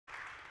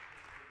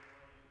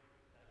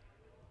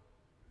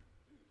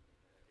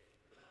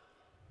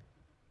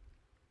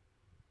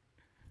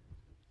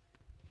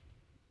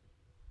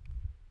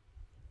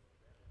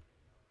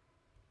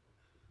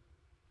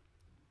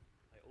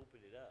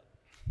it up.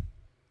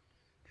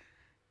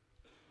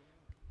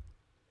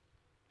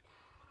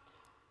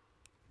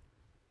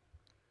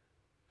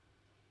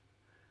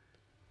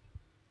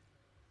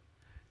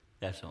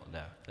 That's not,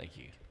 no, thank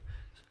you.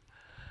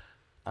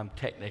 I'm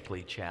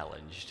technically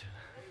challenged.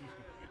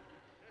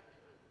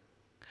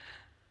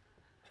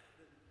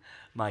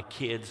 My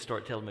kids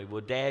start telling me,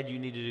 well, Dad, you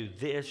need to do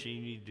this,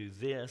 you need to do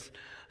this.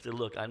 I said,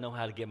 look, I know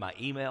how to get my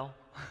email.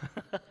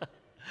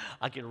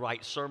 I can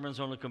write sermons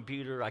on the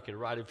computer. I can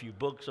write a few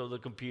books on the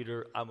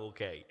computer. I'm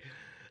okay.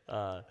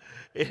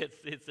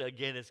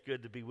 It's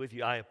good to be with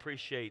you. I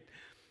appreciate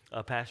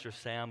Pastor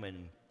Sam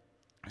and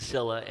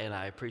Scylla, and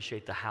I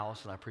appreciate the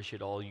house, and I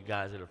appreciate all you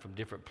guys that are from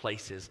different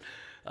places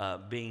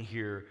being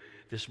here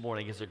this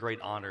morning. It's a great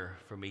honor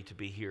for me to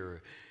be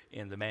here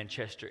in the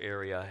Manchester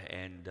area,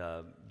 and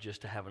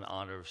just to have an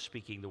honor of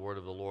speaking the word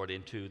of the Lord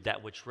into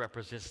that which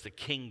represents the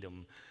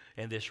kingdom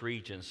in this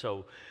region.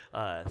 So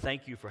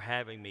thank you for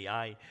having me.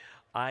 I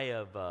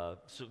have,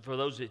 so for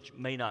those that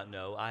may not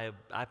know,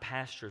 I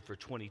pastored for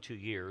 22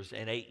 years,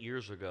 and 8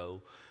 years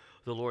ago,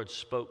 the Lord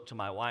spoke to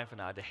my wife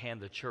and I to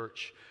hand the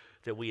church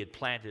that we had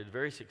planted, a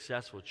very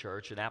successful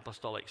church, an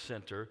apostolic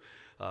center.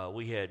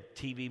 We had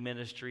TV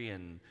ministry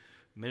and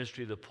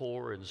ministry of the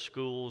poor and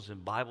schools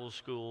and Bible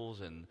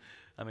schools, and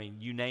I mean,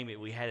 you name it,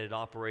 we had it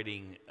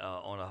operating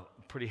on a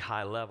pretty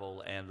high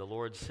level, and the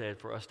Lord said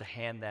for us to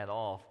hand that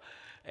off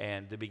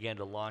and to begin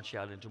to launch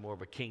out into more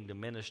of a kingdom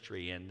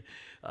ministry. And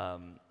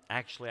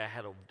actually, I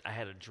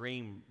had a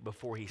dream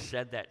before He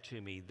said that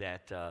to me,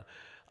 that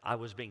I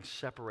was being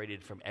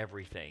separated from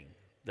everything.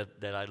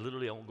 That I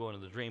literally, I won't go into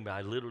the dream, but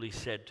I literally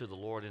said to the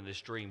Lord in this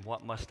dream,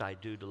 what must I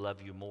do to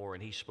love you more?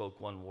 And He spoke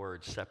one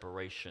word: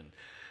 separation.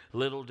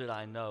 Little did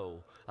I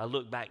know. I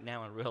look back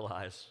now and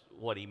realize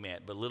what He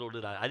meant, but little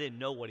did I didn't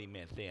know what He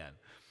meant then.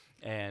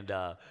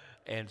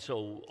 And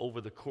so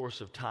over the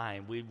course of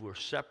time, we were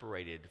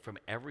separated from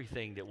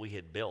everything that we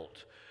had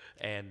built,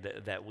 and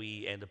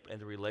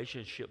the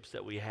relationships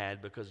that we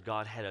had, because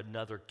God had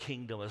another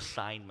kingdom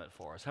assignment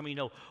for us. How many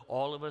know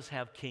all of us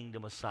have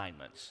kingdom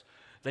assignments?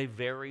 They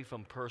vary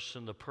from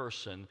person to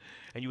person,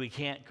 and we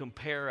can't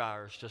compare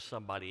ours to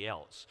somebody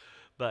else.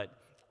 But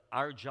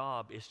our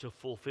job is to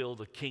fulfill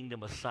the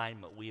kingdom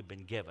assignment we have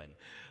been given.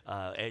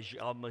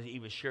 I'm going to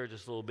even share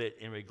just a little bit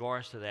in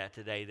regards to that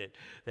today,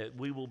 that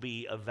we will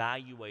be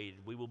evaluated,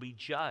 we will be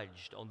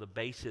judged on the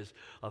basis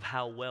of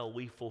how well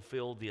we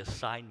fulfill the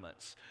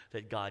assignments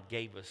that God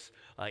gave us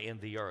in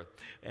the earth.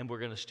 And we're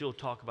going to still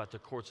talk about the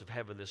courts of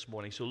heaven this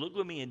morning. So look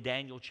with me in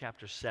Daniel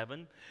chapter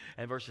 7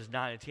 and verses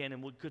 9 and 10.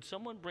 And could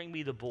someone bring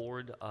me the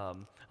board?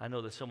 I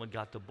know that someone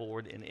got the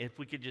board, and if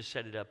we could just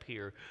set it up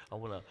here.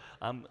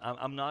 I'm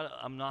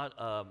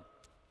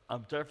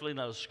definitely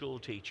not a school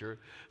teacher,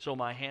 so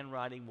my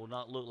handwriting will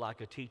not look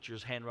like a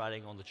teacher's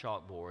handwriting on the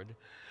chalkboard.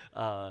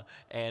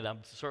 And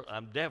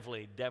I'm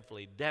definitely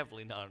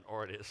not an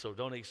artist, so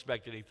don't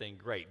expect anything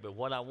great. But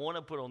what I want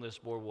to put on this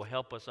board will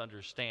help us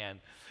understand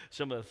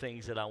some of the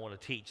things that I want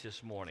to teach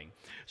this morning.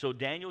 So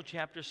Daniel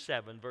chapter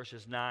 7,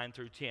 verses 9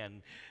 through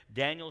 10,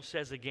 Daniel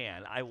says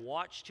again, I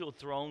watched till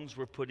thrones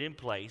were put in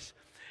place,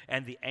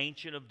 and the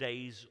Ancient of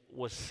Days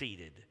was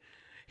seated.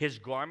 His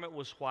garment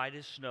was white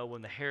as snow,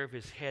 and the hair of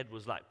his head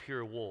was like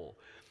pure wool.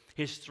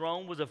 His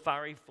throne was a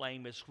fiery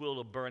flame, its wheel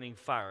of burning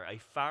fire. A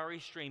fiery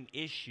stream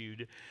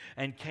issued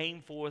and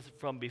came forth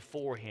from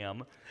before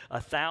him.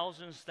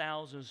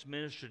 1,000s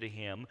ministered to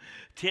him.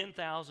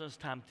 10,000s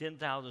times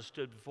 10,000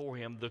 stood before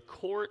him. The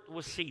court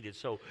was seated.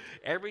 So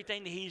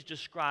everything that he's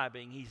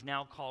describing, he's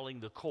now calling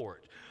the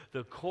court.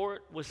 The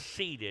court was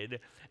seated,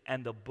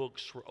 and the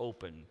books were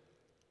open.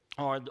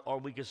 Or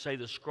we could say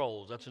the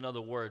scrolls. That's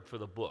another word for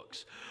the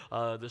books.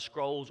 The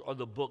scrolls or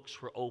the books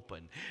were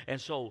open. And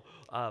so,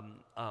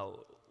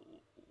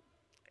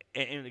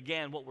 and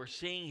again, what we're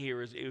seeing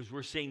here is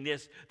we're seeing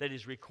this that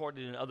is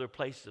recorded in other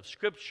places of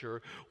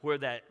Scripture, where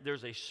that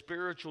there's a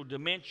spiritual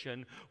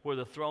dimension where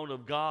the throne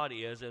of God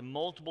is, and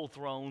multiple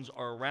thrones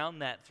are around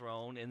that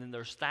throne, and then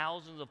there's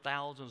thousands of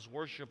thousands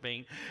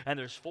worshiping, and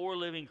there's 4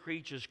 living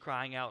creatures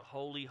crying out,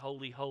 holy,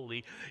 holy,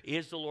 holy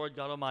is the Lord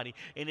God Almighty.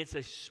 And it's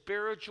a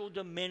spiritual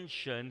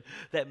dimension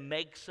that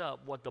makes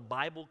up what the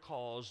Bible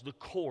calls the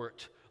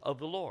court of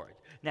the Lord.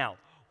 Now,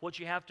 what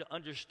you have to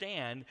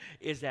understand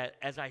is that,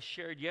 as I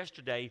shared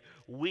yesterday,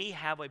 we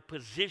have a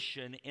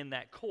position in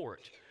that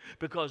court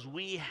because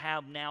we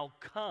have now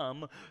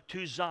come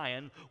to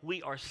Zion.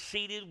 We are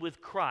seated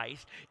with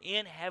Christ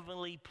in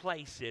heavenly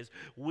places.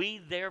 We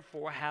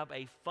therefore have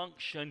a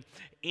function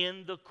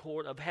in the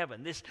court of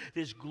heaven.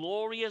 This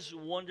glorious,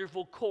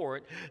 wonderful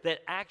court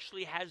that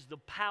actually has the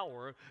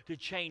power to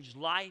change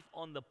life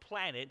on the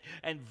planet,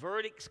 and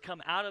verdicts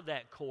come out of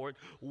that court.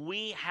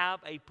 We have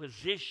a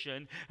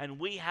position and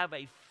we have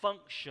a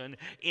function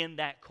in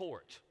that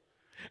court.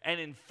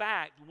 And in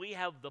fact, we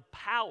have the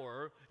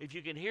power, if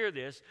you can hear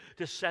this,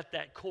 to set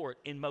that court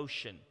in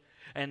motion.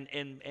 And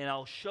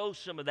I'll show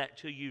some of that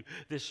to you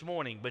this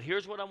morning. But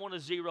here's what I want to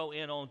zero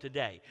in on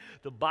today.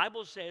 The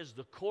Bible says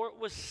the court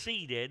was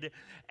seated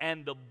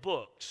and the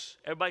books,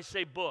 everybody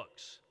say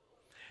books.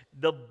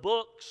 The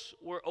books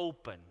were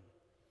open.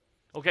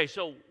 Okay,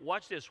 so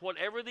watch this.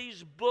 Whatever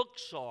these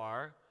books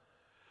are,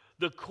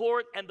 the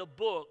court and the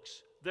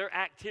books, their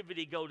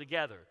activity go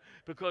together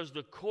because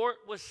the court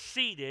was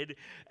seated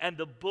and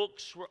the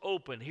books were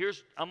open.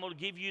 I'm going to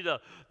give you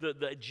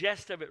the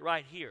gist of it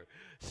right here.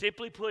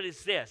 Simply put,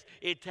 it's this.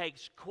 It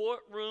takes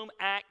courtroom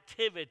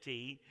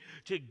activity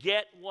to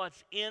get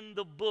what's in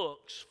the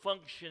books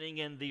functioning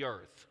in the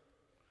earth.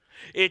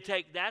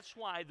 That's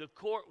why the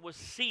court was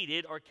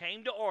seated or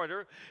came to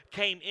order,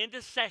 came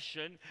into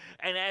session,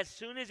 and as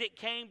soon as it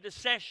came to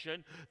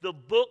session, the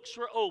books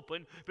were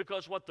open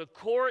because what the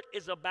court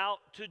is about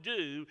to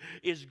do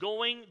is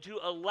going to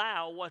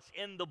allow what's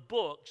in the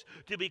books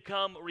to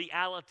become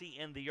reality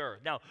in the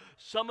earth. Now,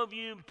 some of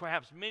you,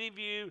 perhaps many of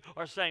you,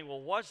 are saying,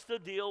 well, what's the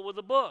deal with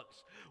the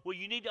books? Well,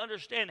 you need to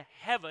understand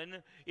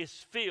heaven is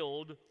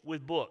filled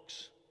with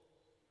books.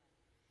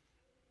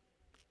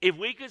 If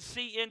we could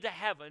see into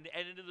heaven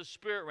and into the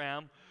spirit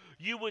realm,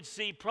 you would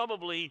see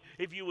probably,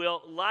 if you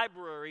will,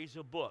 libraries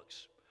of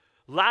books,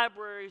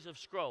 libraries of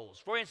scrolls.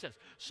 For instance,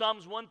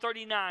 Psalms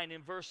 139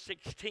 in verse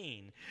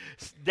 16,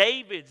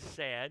 David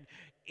said,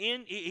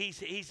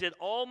 he said,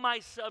 all my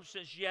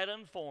substance yet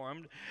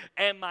unformed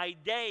and my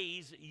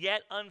days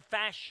yet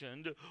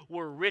unfashioned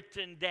were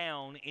written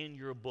down in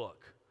your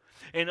book.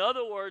 In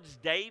other words,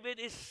 David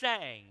is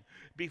saying,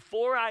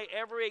 before I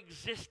ever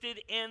existed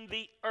in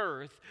the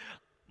earth,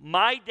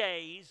 my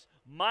days,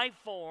 my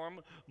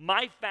form,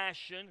 my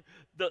fashion,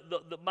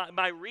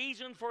 my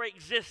reason for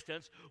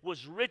existence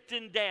was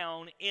written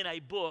down in a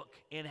book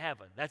in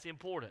heaven. That's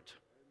important.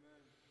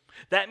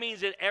 Amen. That means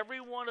that every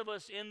one of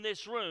us in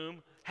this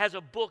room has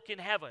a book in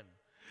heaven.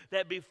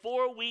 That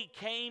before we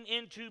came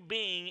into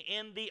being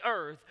in the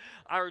earth,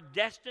 our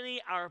destiny,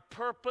 our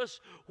purpose,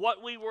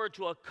 what we were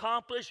to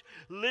accomplish,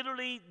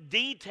 literally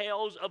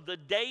details of the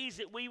days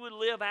that we would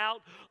live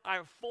out,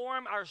 our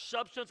form, our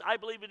substance, I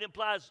believe it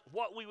implies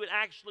what we would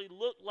actually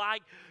look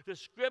like. The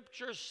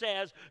scripture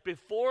says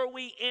before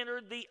we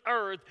entered the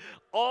earth,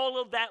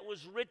 all of that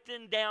was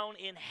written down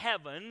in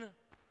heaven.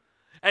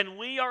 And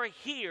we are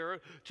here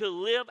to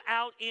live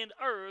out in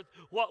earth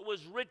what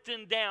was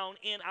written down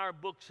in our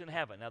books in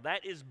heaven. Now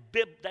that is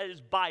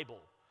Bible.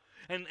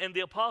 And the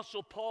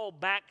Apostle Paul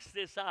backs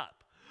this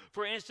up.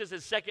 For instance,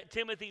 in 2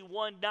 Timothy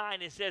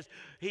 1:9,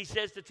 he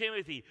says to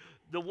Timothy,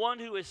 the one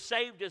who has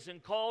saved us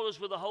and called us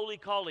with a holy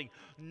calling,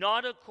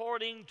 not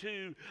according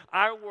to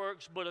our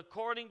works, but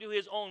according to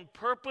his own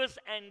purpose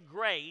and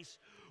grace,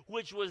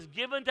 which was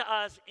given to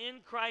us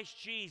in Christ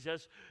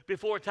Jesus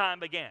before time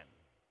began.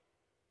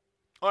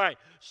 All right,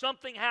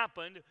 something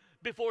happened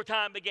before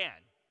time began.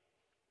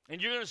 And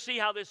you're going to see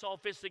how this all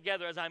fits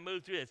together as I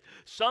move through this.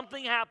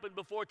 Something happened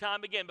before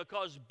time began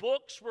because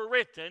books were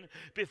written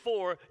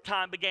before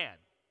time began.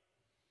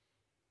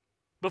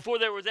 Before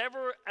there was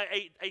ever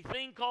a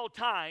thing called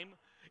time,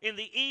 in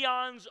the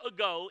eons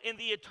ago, in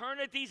the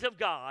eternities of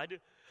God,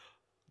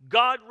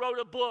 God wrote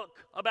a book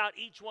about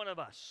each one of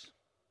us.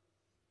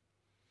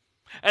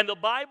 And the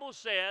Bible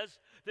says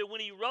that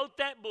when he wrote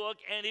that book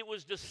and it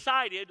was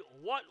decided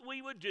what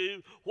we would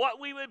do,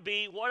 what we would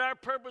be, what our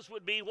purpose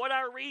would be, what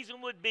our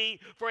reason would be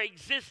for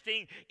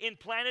existing in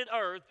planet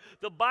Earth,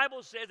 the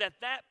Bible says at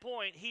that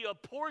point he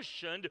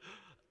apportioned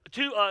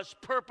to us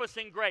purpose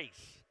and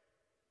grace.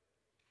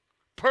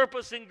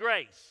 Purpose and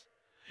grace.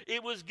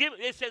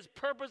 It says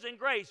purpose and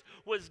grace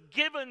was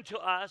given to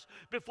us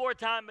before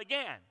time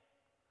began.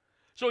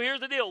 So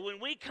here's the deal. When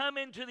we come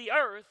into the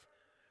earth,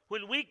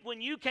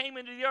 when you came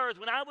into the earth,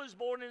 when I was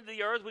born into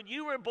the earth, when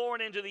you were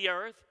born into the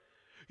earth,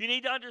 you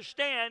need to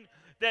understand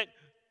that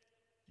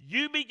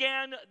you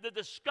began the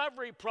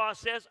discovery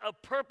process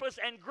of purpose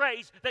and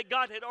grace that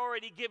God had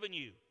already given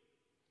you.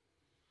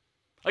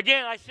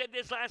 Again, I said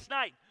this last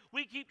night.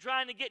 We keep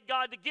trying to get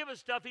God to give us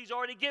stuff he's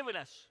already given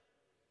us.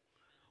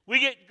 We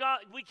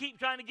keep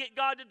trying to get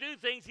God to do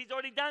things he's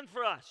already done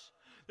for us.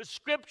 The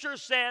scripture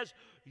says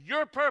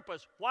your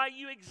purpose, why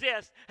you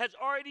exist, has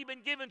already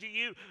been given to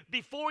you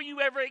before you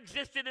ever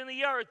existed in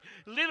the earth,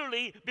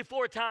 literally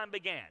before time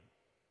began.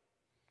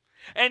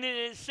 And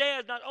it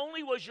says not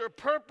only was your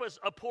purpose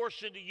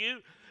apportioned to you,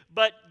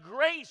 but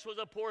grace was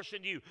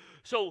apportioned to you.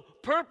 So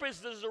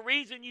purpose is the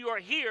reason you are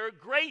here.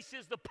 Grace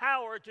is the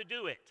power to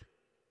do it.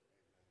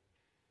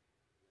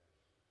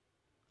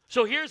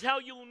 So here's how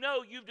you'll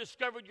know you've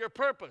discovered your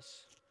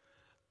purpose.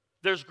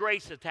 There's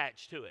grace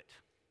attached to it.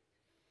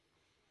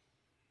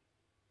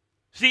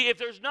 See, if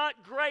there's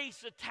not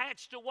grace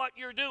attached to what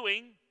you're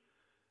doing,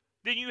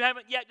 then you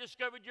haven't yet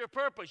discovered your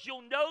purpose.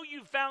 You'll know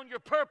you've found your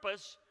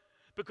purpose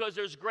because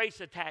there's grace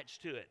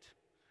attached to it.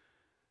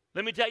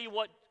 Let me tell you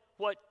what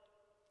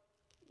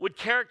would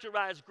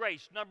characterize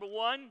grace. Number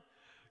one,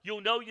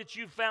 you'll know that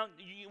you've found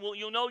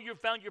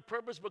your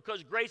purpose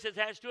because grace is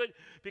attached to it.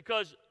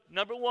 Because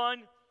number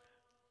one,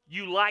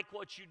 you like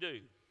what you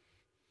do.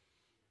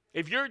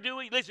 If you're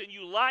listen,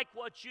 you like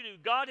what you do.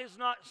 God has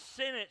not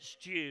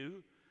sentenced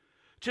you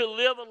to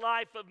live a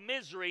life of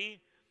misery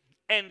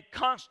and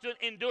constant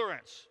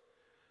endurance.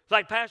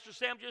 Like Pastor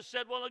Sam just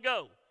said a while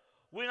ago,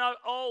 we're not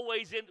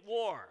always in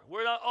war.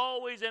 We're not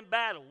always in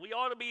battle. We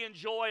ought to be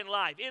enjoying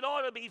life. It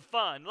ought to be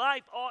fun.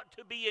 Life ought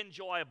to be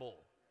enjoyable.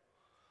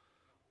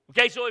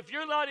 Okay, so if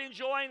you're not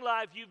enjoying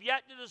life, you've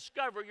yet to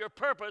discover your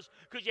purpose,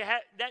 because you have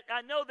that.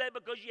 I know that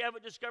because you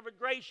haven't discovered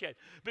grace yet.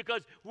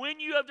 Because when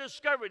you have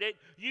discovered it,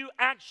 you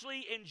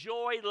actually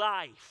enjoy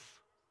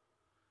life.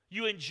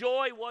 You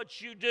enjoy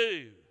what you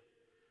do.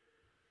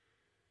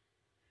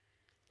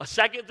 A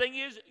second thing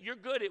is, you're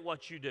good at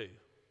what you do.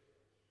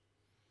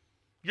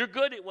 You're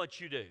good at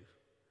what you do.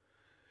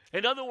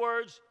 In other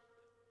words,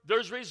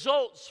 there's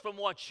results from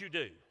what you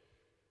do.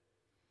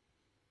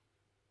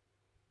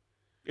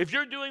 If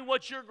you're doing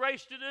what you're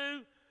graced to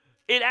do,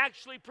 it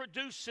actually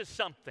produces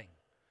something.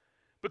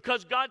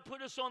 Because God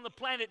put us on the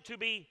planet to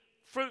be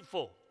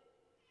fruitful.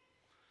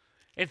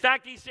 In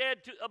fact, He said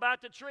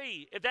about the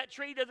tree, if that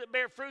tree doesn't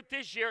bear fruit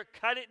this year,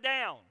 cut it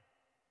down.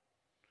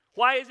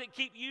 Why does it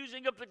keep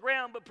using up the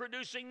ground but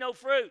producing no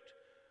fruit?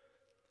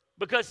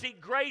 Because, see,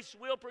 grace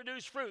will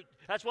produce fruit.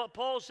 That's what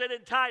Paul said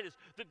in Titus.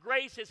 The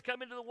grace has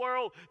come into the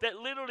world that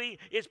literally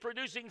is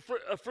producing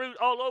fruit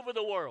all over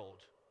the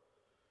world.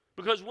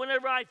 Because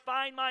whenever I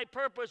find my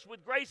purpose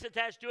with grace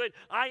attached to it,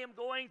 I am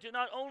going to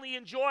not only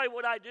enjoy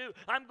what I do,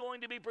 I'm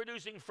going to be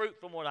producing fruit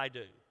from what I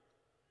do.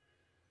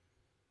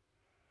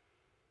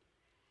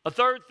 A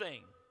third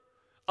thing,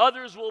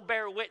 others will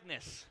bear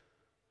witness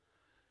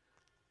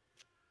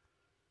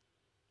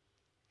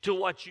to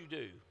what you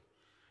do.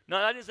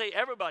 Now, I didn't say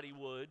everybody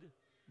would,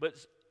 but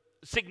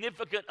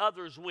significant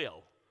others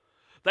will.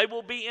 They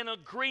will be in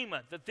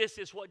agreement that this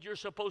is what you're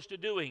supposed to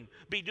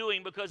be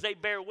doing because they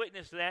bear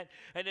witness to that.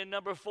 And then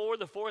number four,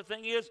 the fourth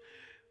thing is,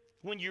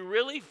 when you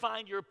really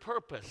find your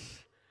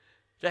purpose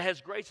that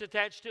has grace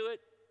attached to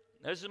it,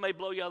 this may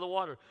blow you out of the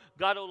water,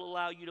 God will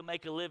allow you to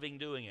make a living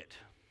doing it.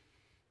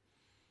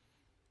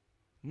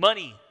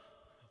 Money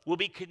will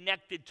be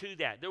connected to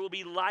that. There will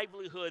be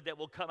livelihood that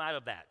will come out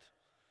of that.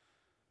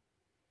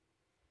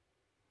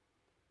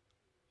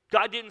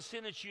 God didn't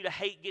sentence you to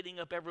hate getting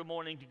up every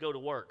morning to go to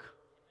work.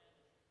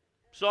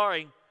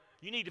 Sorry,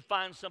 you need to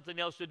find something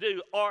else to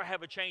do or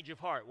have a change of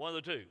heart, one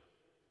of the two.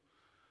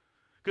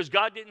 Because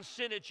God didn't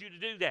sentence you to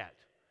do that.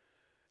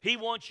 He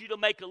wants you to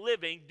make a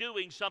living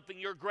doing something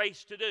you're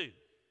graced to do.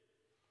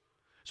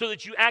 So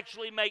that you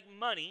actually make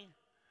money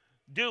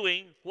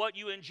doing what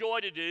you enjoy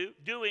to do,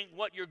 doing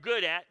what you're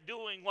good at,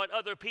 doing what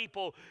other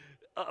people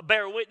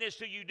bear witness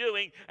to you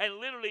doing, and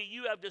literally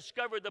you have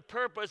discovered the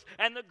purpose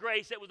and the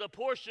grace that was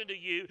apportioned to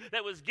you,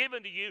 that was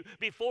given to you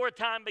before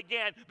time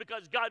began,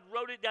 because God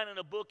wrote it down in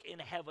a book in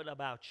heaven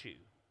about you.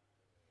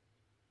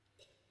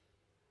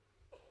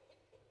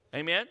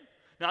 Amen?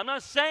 Now, I'm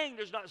not saying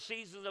there's not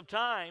seasons of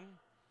time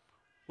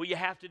where you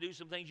have to do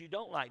some things you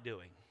don't like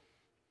doing.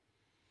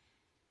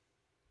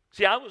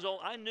 See, I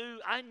knew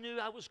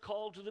I was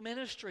called to the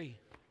ministry.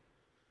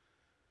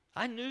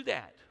 I knew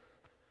that.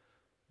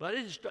 But I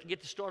didn't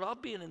get to start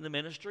off being in the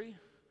ministry.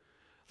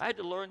 I had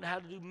to learn how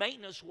to do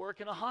maintenance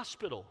work in a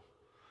hospital.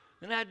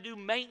 Then I had to do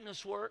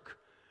maintenance work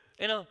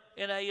in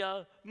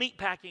a meat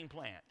packing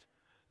plant.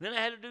 Then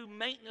I had to do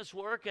maintenance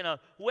work in a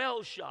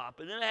weld shop.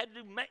 And then I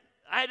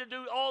had to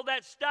do all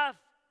that stuff.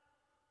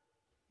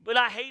 But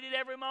I hated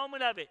every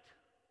moment of it.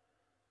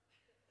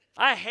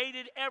 I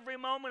hated every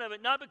moment of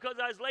it. Not because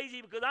I was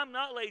lazy, because I'm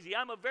not lazy.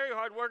 I'm a very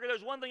hard worker.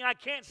 There's one thing I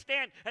can't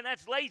stand, and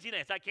that's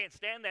laziness. I can't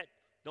stand that.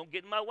 Don't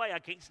get in my way. I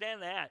can't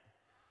stand that.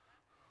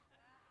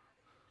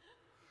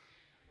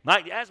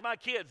 Ask my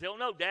kids. They'll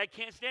know, Dad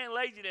can't stand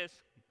laziness.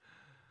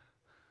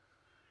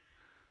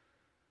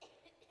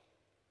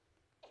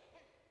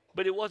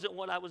 But it wasn't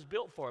what I was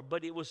built for.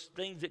 But it was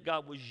things that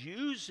God was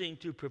using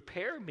to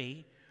prepare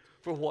me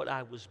for what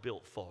I was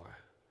built for.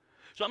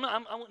 So I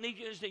need you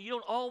to understand, you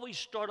don't always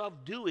start off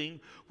doing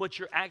what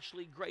you're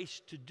actually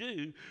graced to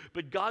do,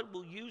 but God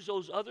will use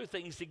those other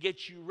things to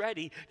get you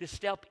ready to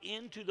step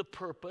into the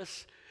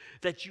purpose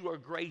that you are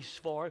graced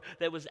for,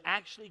 that was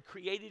actually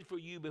created for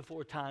you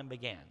before time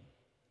began.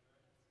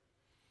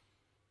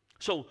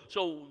 So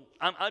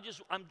I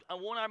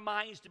want our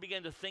minds to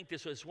begin to think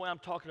this. That's why I'm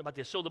talking about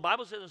this. So the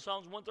Bible says in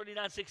Psalms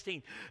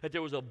 139:16 that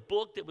there was a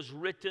book that was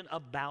written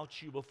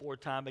about you before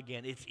time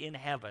began. It's in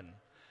heaven.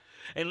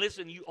 And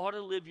listen, you ought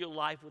to live your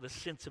life with a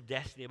sense of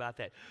destiny about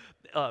that.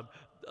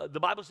 The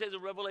Bible says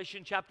in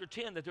Revelation chapter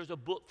 10 that there's a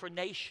book for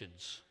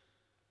nations.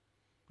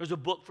 There's a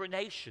book for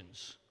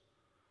nations.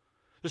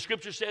 The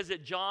scripture says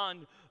that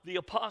John the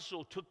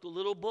apostle took the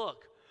little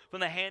book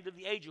from the hand of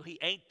the angel. He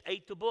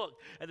ate the book.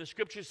 And the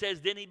scripture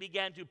says then he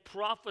began to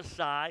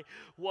prophesy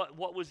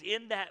what was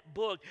in that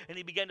book. And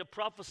he began to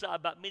prophesy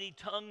about many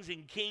tongues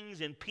and kings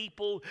and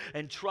people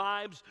and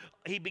tribes.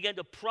 He began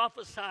to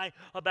prophesy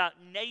about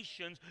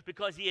nations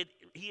because he had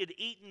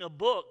eaten a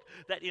book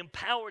that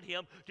empowered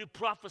him to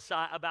prophesy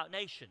about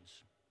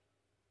nations.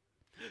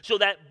 So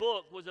that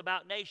book was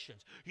about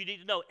nations. You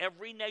need to know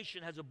every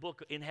nation has a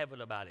book in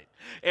heaven about it.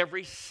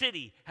 Every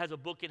city has a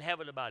book in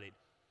heaven about it.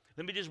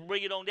 Let me just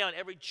bring it on down.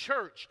 Every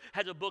church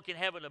has a book in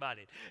heaven about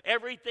it.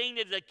 Everything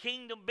that is a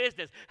kingdom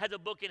business has a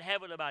book in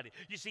heaven about it.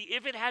 You see,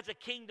 if it has a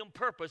kingdom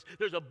purpose,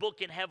 there's a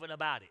book in heaven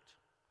about it.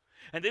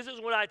 And this is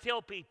what I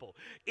tell people.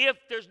 If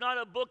there's not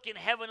a book in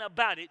heaven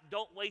about it,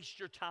 don't waste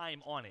your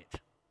time on it.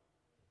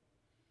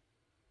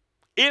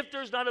 If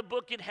there's not a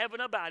book in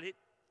heaven about it,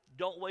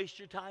 don't waste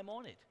your time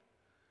on it.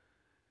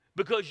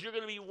 Because you're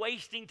going to be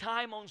wasting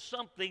time on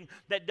something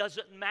that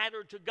doesn't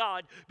matter to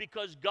God,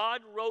 because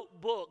God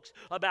wrote books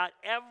about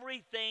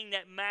everything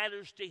that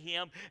matters to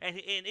Him and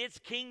in its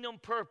kingdom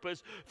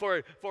purpose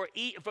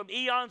from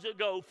eons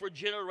ago for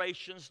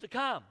generations to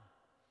come.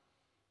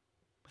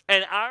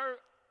 And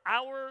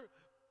our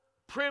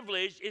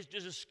privilege is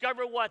to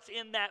discover what's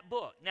in that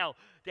book. Now,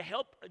 to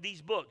help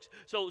these books,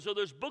 so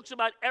there's books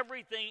about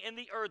everything in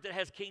the earth that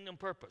has kingdom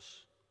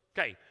purpose.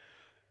 Okay.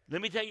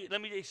 Let me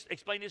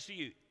explain this to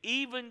you.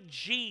 Even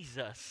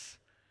Jesus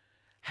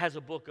has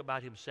a book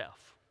about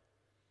himself.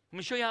 Let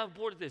me show you how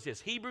important this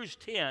is. Hebrews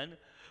 10,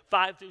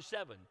 5 through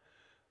 7.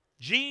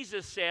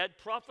 Jesus said,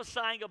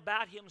 prophesying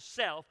about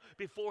himself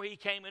before he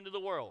came into the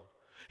world.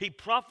 He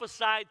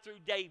prophesied through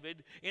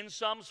David in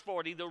Psalms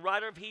 40. The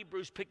writer of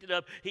Hebrews picked it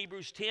up,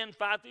 Hebrews 10,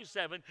 5 through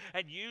 7,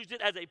 and used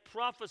it as a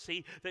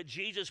prophecy that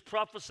Jesus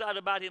prophesied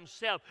about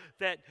himself,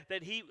 that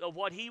of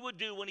what he would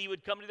do when he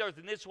would come to the earth.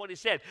 And this is what he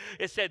said.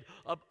 It said,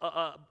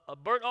 a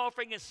burnt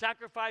offering and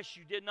sacrifice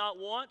you did not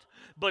want,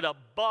 but a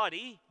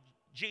body,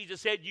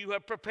 Jesus said, you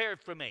have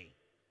prepared for me.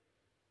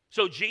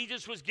 So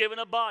Jesus was given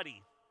a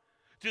body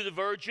through the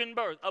virgin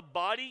birth. A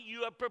body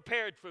you have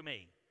prepared for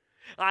me.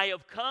 I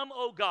have come,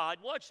 O God,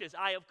 watch this,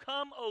 I have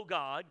come, O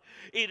God,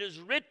 it is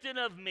written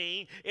of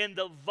me in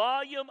the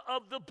volume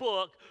of the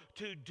book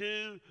to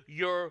do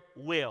your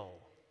will.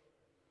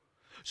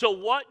 So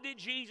what did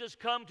Jesus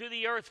come to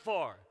the earth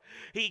for?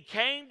 He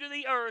came to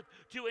the earth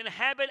to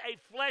inhabit a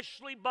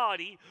fleshly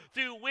body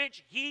through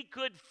which he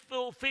could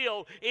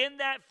fulfill in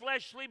that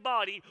fleshly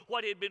body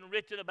what had been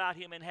written about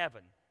him in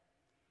heaven.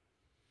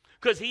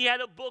 Because he had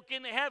a book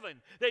in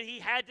heaven that he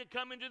had to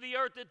come into the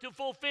earth to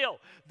fulfill.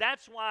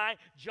 That's why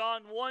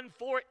John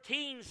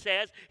 1:14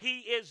 says he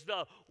is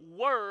the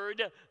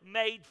Word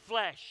made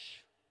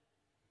flesh.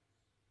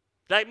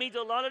 That means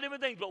a lot of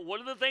different things, but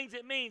one of the things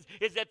it means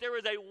is that there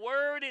is a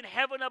word in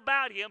heaven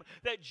about him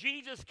that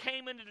Jesus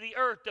came into the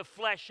earth to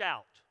flesh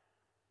out.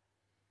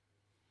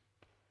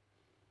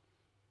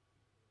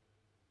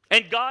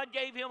 And God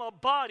gave him a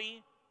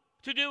body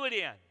to do it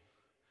in.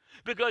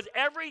 Because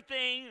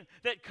everything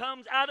that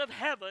comes out of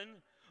heaven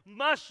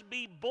must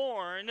be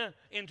born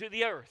into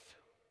the earth.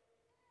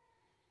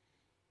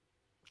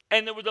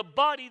 And there was a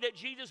body that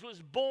Jesus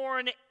was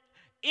born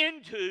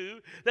into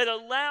that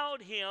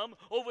allowed him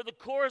over the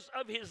course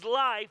of his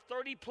life,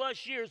 30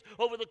 plus years,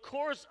 over the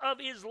course of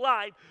his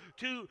life,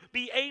 to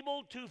be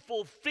able to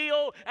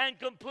fulfill and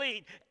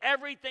complete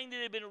everything that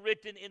had been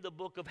written in the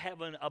book of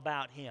heaven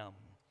about him.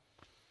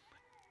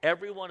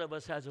 Every one of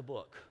us has a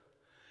book.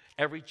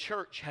 Every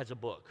church has a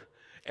book.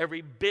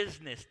 Every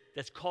business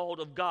that's called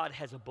of God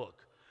has a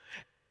book.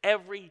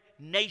 Every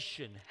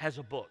nation has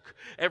a book.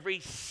 Every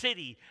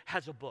city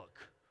has a book.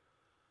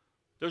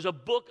 There's a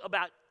book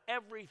about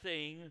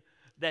everything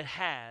that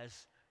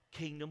has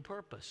kingdom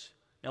purpose.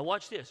 Now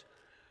watch this.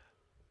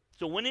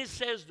 So when it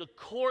says the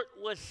court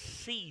was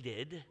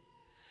seated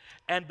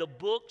and the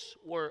books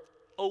were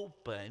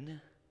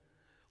open,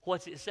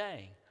 what's it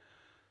saying?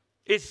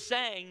 It's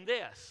saying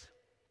this.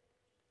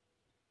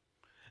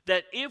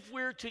 That if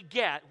we're to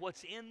get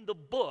what's in the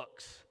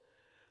books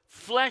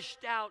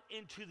fleshed out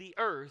into the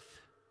earth,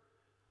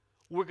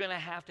 we're going to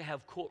have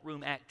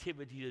courtroom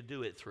activity to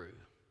do it through.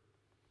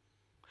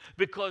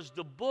 Because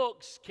the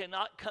books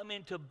cannot come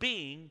into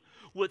being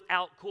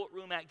without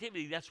courtroom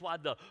activity. That's why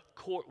the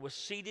court was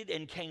seated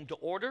and came to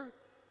order,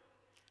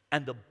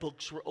 and the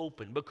books were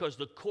open, because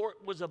the court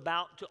was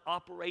about to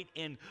operate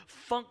in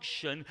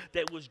function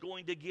that was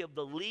going to give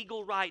the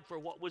legal right for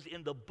what was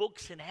in the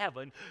books in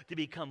heaven to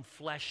become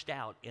fleshed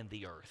out in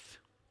the earth.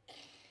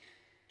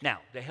 Now,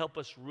 to help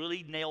us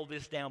really nail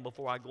this down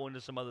before I go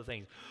into some other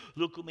things,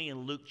 look with me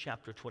in Luke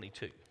chapter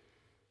 22.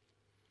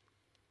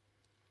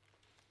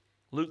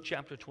 Luke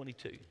chapter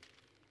 22.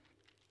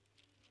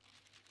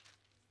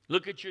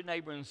 Look at your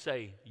neighbor and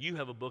say, you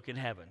have a book in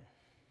heaven.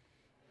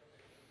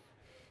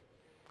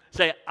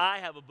 Say, I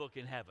have a book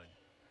in heaven.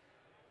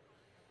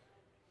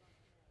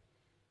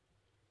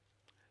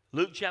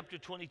 Luke chapter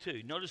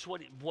 22. Notice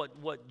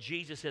what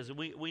Jesus says.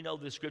 We know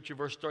this scripture,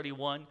 verse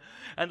 31.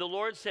 And the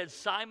Lord said,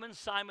 Simon,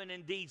 Simon,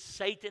 indeed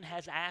Satan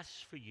has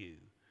asked for you,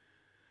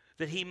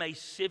 that he may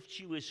sift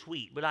you as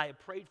wheat. But I have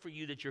prayed for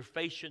you that your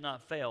faith should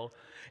not fail.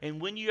 And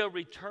when you have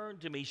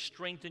returned to me,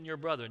 strengthen your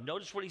brother.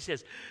 Notice what he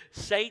says.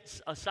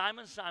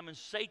 Simon, Simon,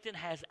 Satan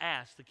has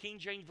asked. The King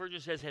James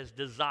Version says has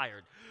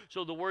desired.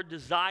 So the word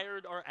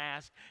desired or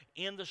asked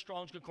in the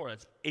Strong's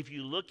Concordance. If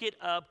you look it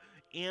up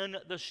in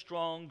the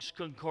Strong's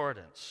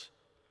Concordance,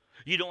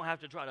 you don't have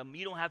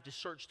to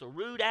search the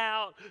root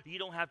out. You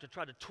don't have to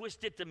try to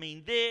twist it to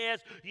mean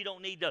this. You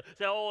don't need to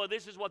say, oh,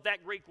 this is what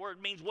that Greek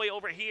word means way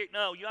over here.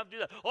 No, you have to do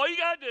that. All you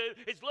got to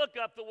do is look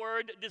up the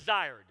word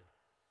desired.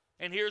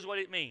 And here's what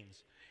it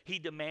means. He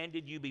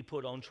demanded you be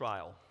put on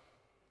trial.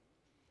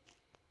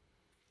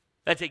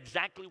 That's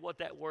exactly what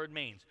that word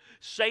means.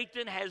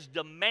 Satan has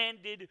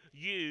demanded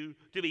you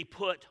to be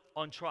put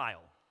on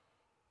trial.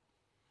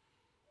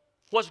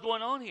 What's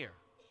going on here?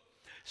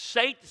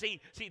 Satan,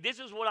 see, this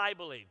is what I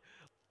believe.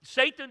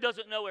 Satan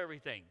doesn't know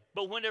everything.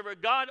 But whenever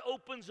God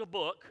opens a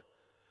book,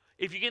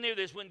 if you can hear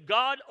this, when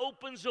God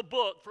opens a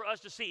book for us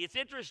to see, it's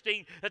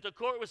interesting that the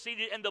court was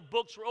seated and the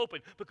books were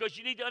open, because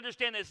you need to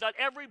understand this, not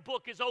every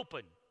book is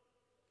open.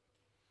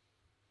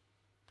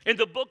 In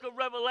the book of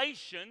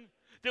Revelation,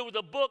 there was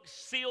a book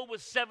sealed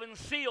with 7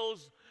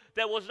 seals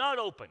that was not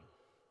open.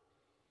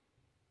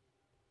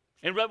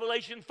 In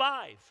Revelation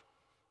 5,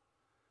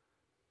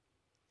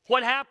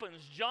 what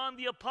happens? John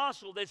the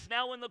Apostle, that's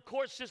now in the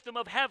court system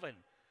of heaven,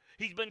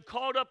 he's been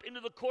called up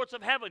into the courts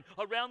of heaven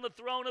around the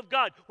throne of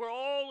God, where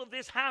all of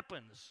this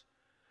happens.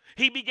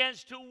 He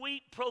begins to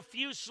weep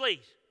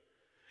profusely.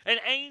 An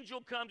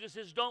angel comes and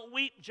says, "Don't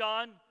weep,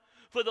 John,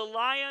 for the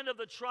Lion of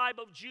the tribe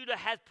of Judah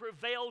has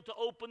prevailed to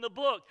open the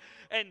book."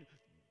 And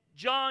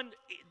John,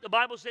 the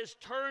Bible says,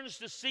 turns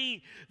to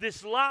see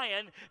this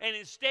lion, and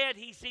instead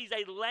he sees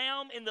a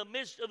lamb in the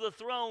midst of the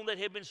throne that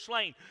had been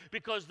slain,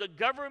 because the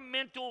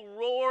governmental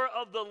roar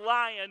of the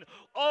lion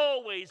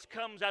always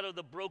comes out of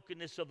the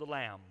brokenness of the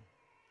lamb.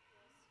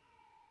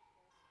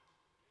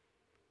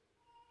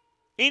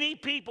 Any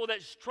people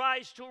that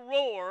tries to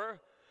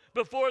roar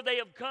before they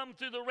have come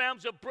through the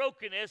realms of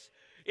brokenness,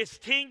 it's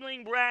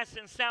tingling brass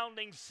and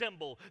sounding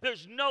cymbal.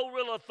 There's no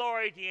real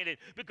authority in it,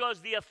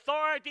 because the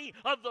authority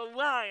of the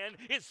lion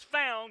is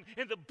found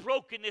in the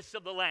brokenness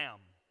of the lamb.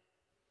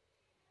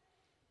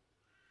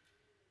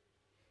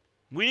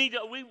 We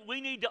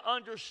need to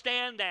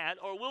understand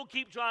that, or we'll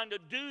keep trying to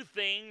do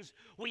things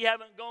we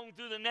haven't gone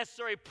through the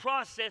necessary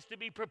process to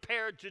be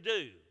prepared to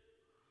do.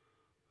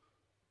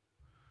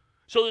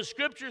 So the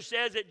scripture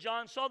says that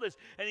John saw this,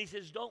 and he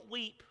says, "Don't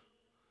weep,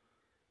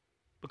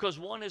 because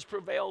one has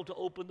prevailed to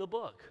open the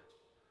book."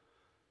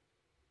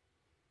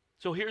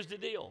 So here's the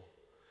deal.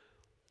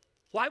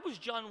 Why was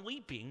John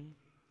weeping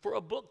for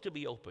a book to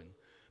be opened?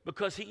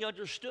 Because he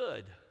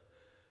understood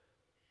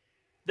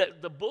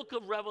that the book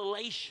of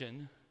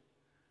Revelation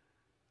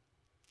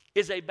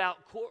is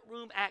about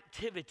courtroom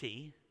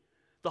activity.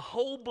 The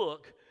whole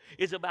book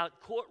is about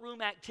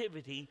courtroom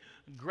activity,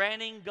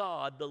 granting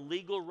God the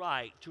legal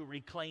right to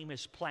reclaim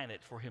his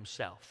planet for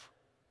himself.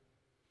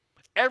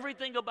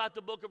 Everything about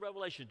the book of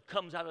Revelation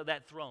comes out of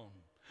that throne,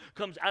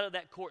 comes out of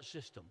that court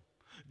system.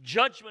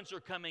 Judgments are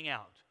coming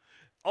out.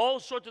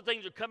 All sorts of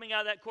things are coming out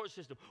of that court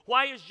system.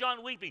 Why is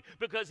John weeping?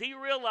 Because he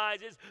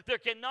realizes there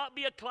cannot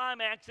be a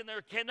climax, and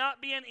there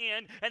cannot be an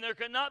end, and there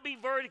cannot be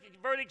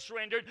verdicts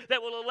rendered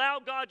that will allow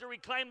God to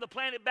reclaim the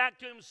planet back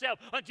to himself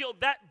until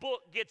that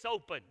book gets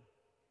open.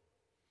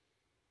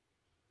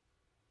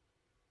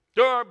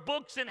 There are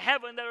books in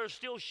heaven that are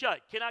still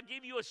shut. Can I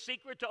give you a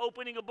secret to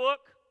opening a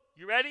book?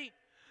 You ready?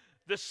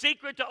 The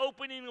secret to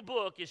opening a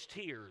book is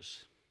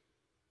tears.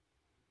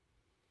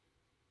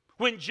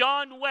 When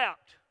John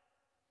wept,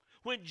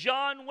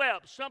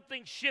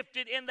 something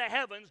shifted in the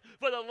heavens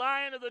for the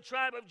Lion of the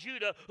tribe of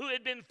Judah, who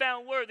had been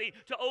found worthy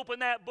to open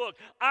that book.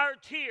 Our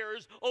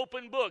tears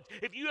open books.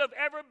 If you have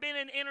ever been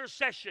in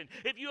intercession,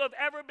 if you have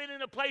ever been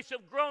in a place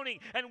of groaning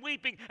and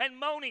weeping and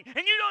moaning,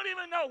 and you don't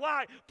even know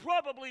why,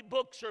 probably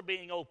books are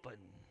being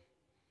opened.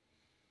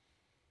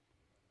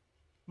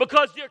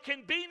 Because there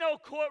can be no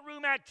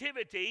courtroom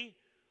activity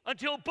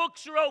until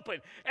books are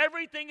open.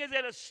 Everything is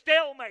at a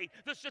stalemate.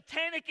 The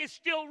satanic is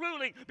still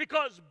ruling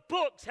because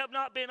books have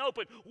not been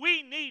opened.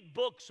 We need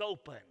books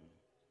open.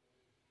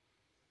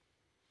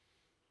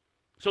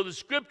 So the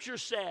scripture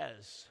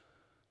says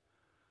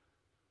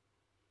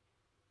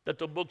that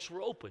the books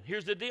were open.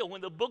 Here's the deal.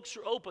 When the books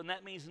are open,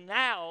 that means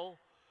now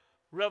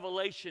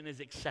Revelation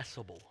is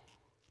accessible.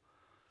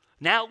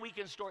 Now we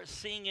can start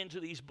seeing into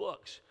these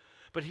books.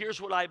 But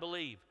here's what I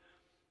believe.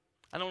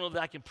 I don't know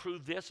that I can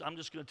prove this. I'm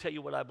just going to tell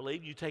you what I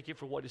believe. You take it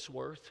for what it's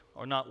worth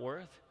or not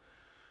worth.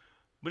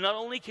 But not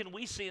only can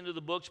we see into the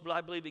books, but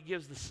I believe it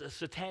gives the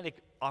satanic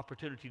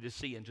opportunity to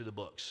see into the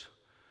books.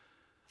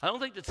 I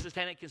don't think the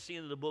satanic can see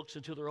into the books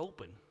until they're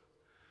open.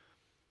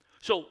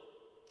 So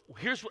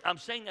here's what I'm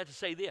saying that to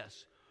say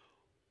this.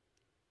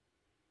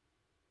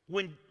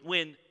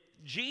 When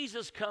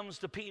Jesus comes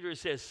to Peter and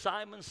says,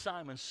 "Simon,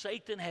 Simon,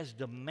 Satan has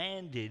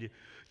demanded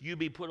you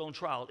be put on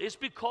trial," it's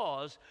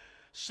because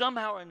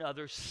somehow or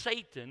another,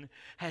 Satan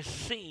has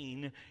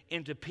seen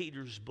into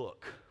Peter's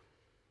book.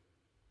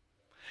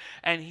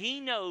 And he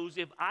knows,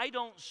 if I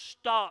don't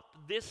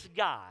stop this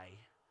guy,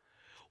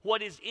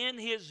 what is in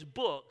his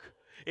book,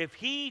 if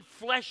he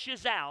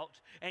fleshes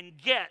out and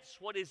gets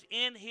what is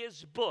in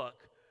his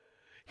book,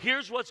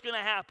 here's what's going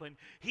to happen.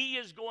 He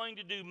is going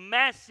to do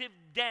massive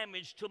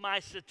damage to my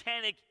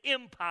satanic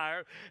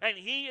empire, and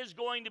he is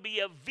going to be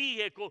a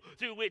vehicle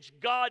through which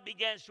God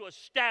begins to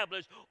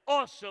establish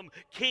awesome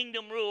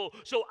kingdom rule.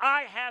 So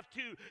I have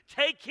to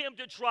take him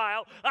to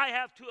trial. I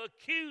have to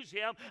accuse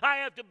him. I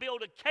have to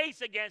build a case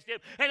against him,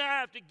 and I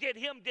have to get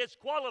him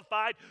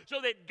disqualified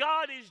so that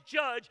God, as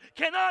judge,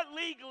 cannot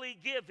legally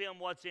give him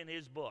what's in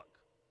his book.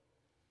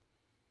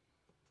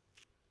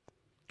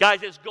 Guys,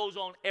 this goes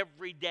on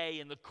every day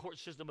in the court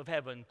system of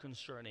heaven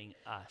concerning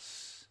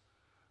us.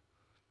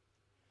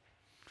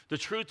 The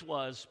truth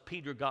was,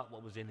 Peter got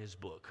what was in his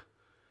book.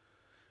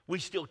 We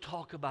still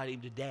talk about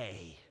him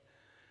today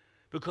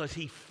because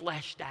he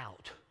fleshed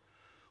out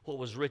what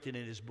was written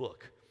in his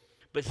book.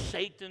 But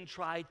Satan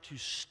tried to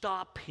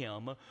stop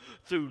him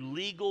through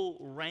legal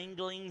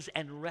wranglings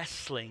and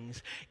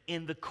wrestlings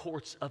in the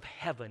courts of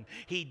heaven.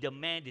 He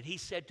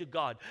said to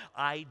God,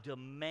 I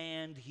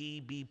demand he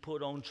be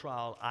put on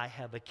trial. I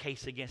have a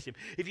case against him.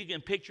 If you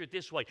can picture it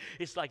this way,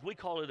 it's like we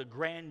call it a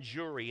grand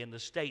jury in the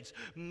States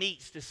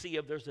meets to see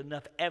if there's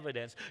enough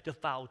evidence to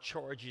file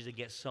charges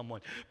against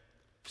someone.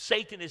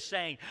 Satan is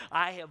saying,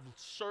 I have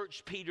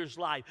searched Peter's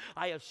life.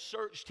 I have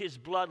searched his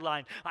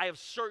bloodline. I have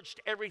searched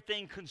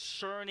everything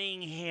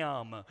concerning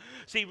him.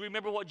 See,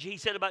 remember what he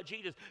said about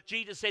Jesus?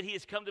 Jesus said, he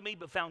has come to me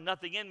but found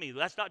nothing in me.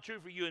 That's not true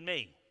for you and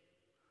me.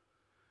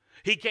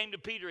 He came to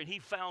Peter and he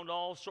found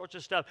all sorts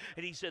of stuff.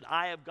 And he said,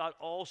 I have got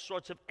all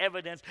sorts of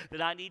evidence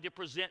that I need to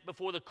present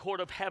before the court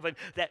of heaven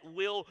that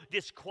will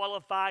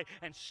disqualify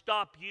and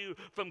stop you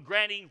from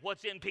granting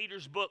what's in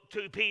Peter's book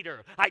to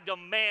Peter. I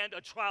demand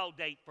a trial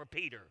date for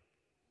Peter.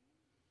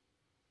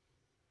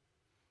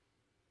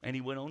 And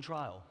he went on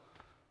trial.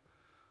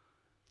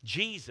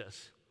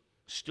 Jesus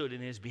stood in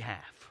his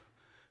behalf.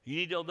 You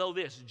need to know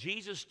this.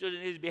 Jesus stood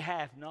in his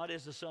behalf not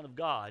as the Son of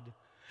God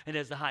and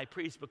as the high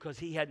priest because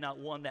he had not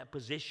won that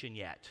position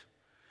yet.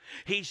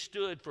 He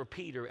stood for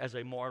Peter as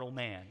a mortal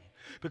man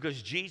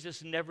because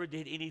Jesus never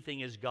did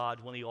anything as God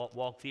when he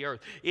walked the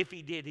earth. If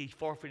he did, he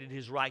forfeited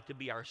his right to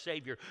be our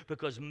Savior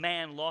because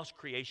man lost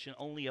creation.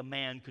 Only a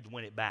man could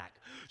win it back.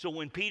 So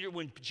when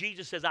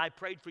Jesus says, I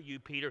prayed for you,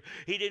 Peter,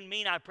 he didn't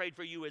mean I prayed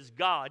for you as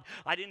God.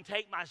 I didn't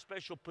take my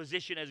special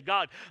position as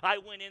God. I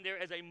went in there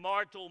as a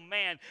mortal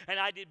man and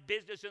I did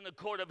business in the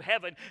court of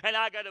heaven and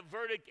I got a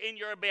verdict in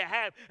your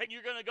behalf and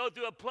you're going to go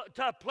through a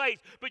tough place,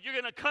 but you're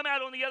going to come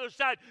out on the other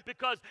side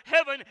because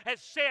heaven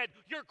has said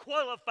you're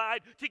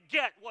qualified to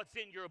get what's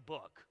in your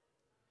book.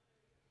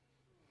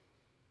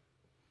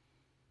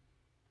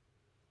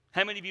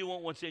 How many of you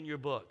want what's in your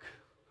book?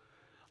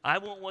 I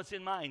want what's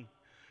in mine.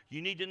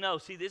 You need to know.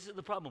 See, this is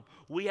the problem.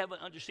 We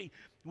haven't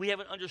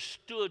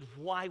understood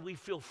why we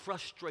feel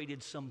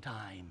frustrated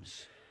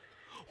sometimes.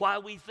 Why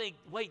we think,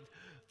 wait,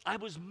 I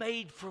was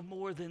made for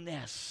more than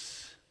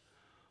this.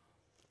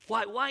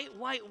 Why?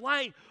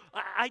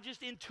 I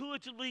just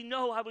intuitively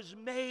know I was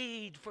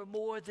made for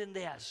more than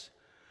this.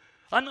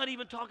 I'm not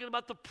even talking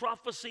about the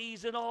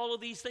prophecies and all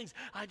of these things.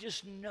 I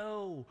just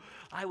know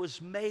I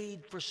was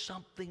made for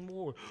something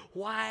more.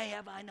 Why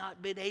have I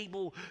not been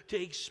able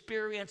to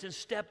experience and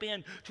step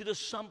in to the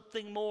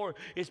something more?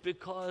 It's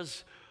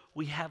because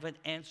we haven't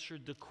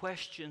answered the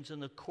questions in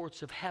the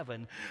courts of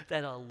heaven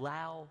that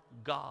allow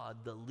God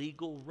the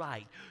legal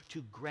right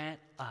to grant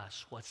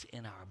us what's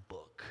in our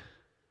book.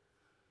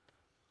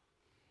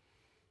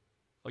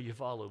 Are you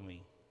following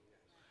me?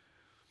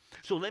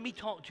 So let me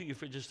talk to you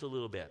for just a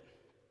little bit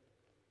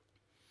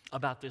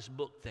about this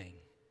book thing.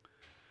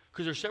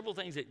 Because there's several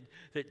things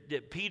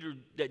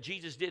that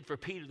Jesus did for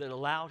Peter that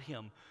allowed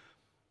him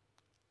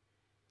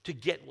to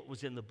get what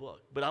was in the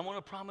book. But I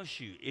want to promise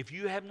you, if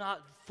you have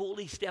not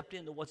fully stepped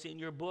into what's in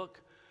your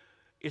book,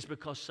 it's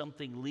because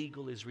something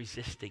legal is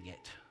resisting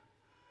it.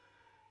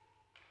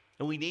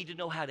 And we need to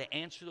know how to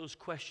answer those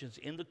questions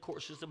in the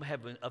court system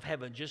of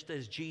heaven, just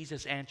as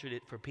Jesus answered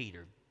it for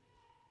Peter.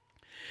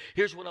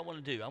 Here's what I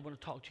want to do. I want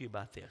to talk to you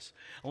about this.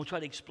 I want to try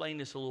to explain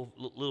this a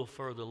little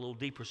further, a little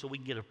deeper, so we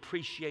can get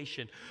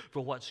appreciation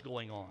for what's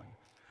going on.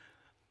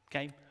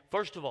 Okay?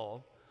 First of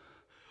all,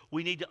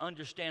 we need to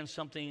understand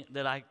something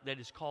that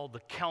is called the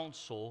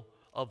counsel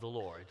of the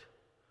Lord.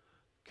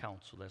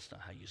 Counsel, that's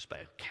not how you spell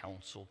it.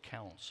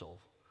 Counsel.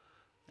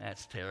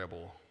 That's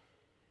terrible.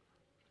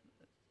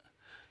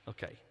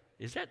 Okay.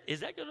 Is that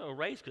going to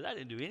erase? Because I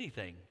didn't do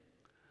anything.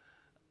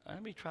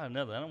 Let me try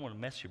another. I don't want to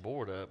mess your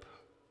board up.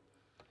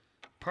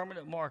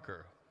 Permanent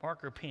marker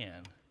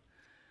pen.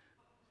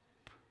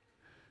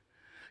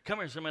 Come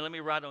here, somebody. Let me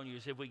write on you.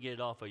 See if we can get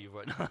it off of you.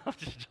 Right now. I'm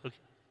just joking.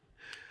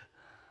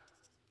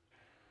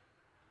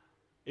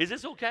 Is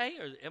this okay?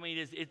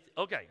 It's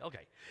okay.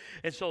 Okay.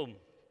 And so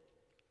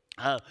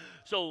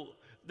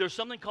there's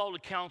something called a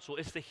counsel.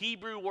 It's the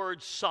Hebrew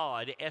word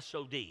sod,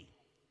 S-O-D.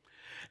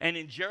 And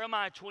in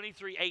Jeremiah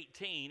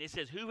 23:18, it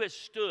says, "Who has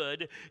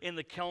stood in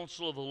the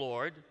counsel of the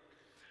Lord?"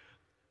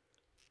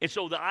 And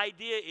so the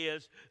idea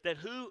is that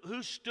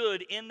who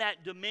stood in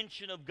that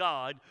dimension of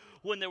God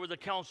when there was a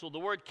counsel. The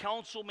word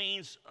counsel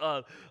means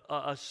a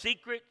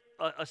secret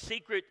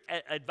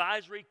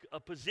advisory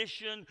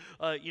position,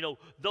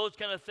 those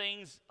kind of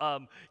things.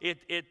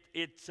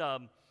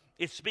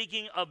 It's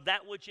speaking of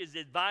that which is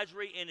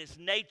advisory in its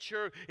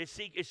nature. It's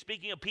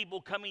speaking of people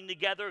coming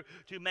together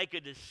to make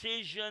a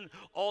decision,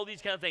 all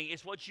these kind of things.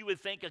 It's what you would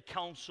think a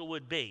council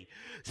would be.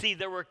 See,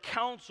 there were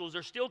councils.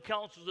 There's still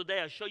councils today.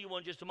 I'll show you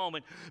one in just a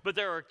moment. But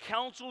there are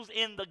councils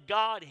in the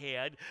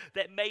Godhead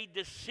that made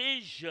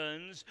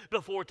decisions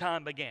before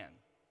time began.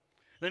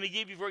 Let me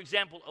give you, for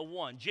example, a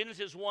one.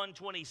 Genesis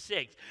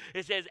 1:26.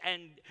 It says,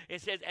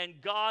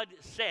 and God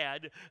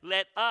said,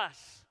 let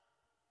us.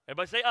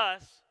 Everybody say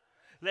us.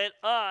 Let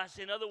us,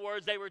 in other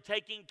words, they were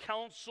taking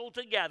counsel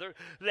together.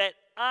 Let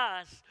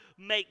us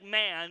make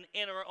man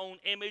in our own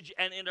image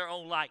and in our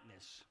own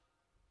likeness.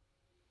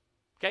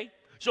 Okay?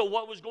 So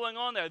what was going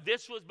on there?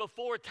 This was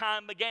before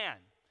time began.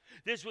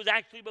 This was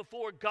actually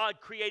before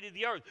God created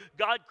the earth.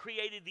 God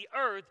created the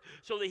earth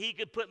so that he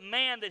could put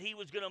man that he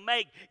was going to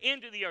make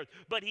into the earth.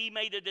 But he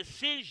made a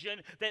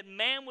decision that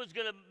man was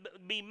going to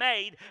be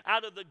made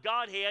out of the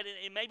Godhead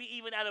and maybe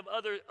even out of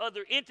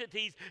other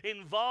entities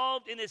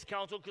involved in this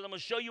council, because I'm going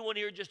to show you one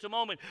here in just a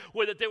moment,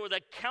 where that there was a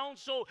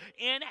council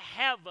in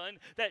heaven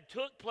that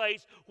took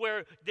place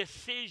where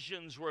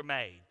decisions were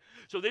made.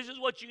 So this is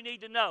what you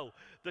need to know.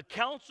 The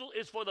council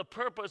is for the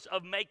purpose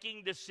of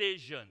making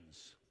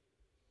decisions.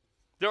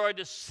 There are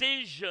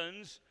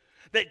decisions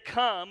that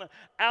come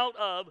out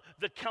of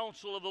the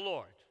counsel of the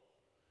Lord.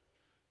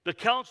 The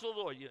counsel of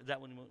the Lord. That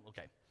one,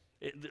 okay.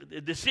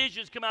 The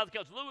decisions come out of the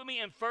counsel. Look with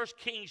me in 1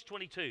 Kings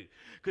 22,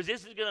 because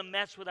this is going to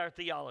mess with our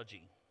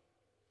theology.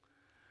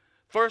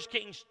 1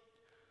 Kings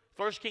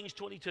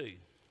 22.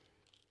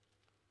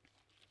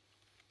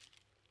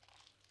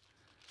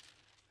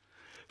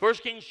 1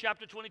 Kings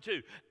chapter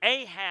 22.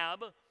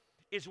 Ahab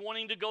is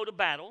wanting to go to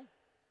battle.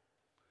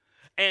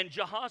 And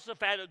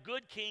Jehoshaphat, a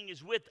good king,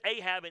 is with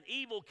Ahab, an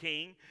evil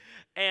king.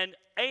 And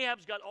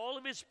Ahab's got all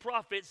of his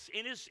prophets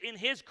in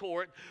his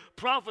court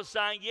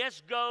prophesying,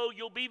 yes, go,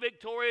 you'll be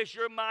victorious,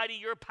 you're mighty,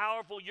 you're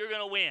powerful, you're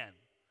going to win.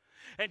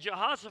 And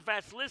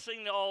Jehoshaphat's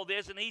listening to all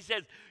this, and he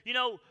says, you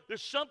know,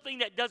 there's something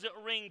that doesn't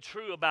ring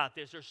true about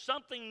this. There's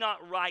something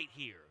not right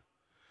here.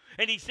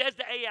 And he says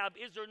to Ahab,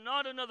 is there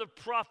not another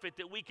prophet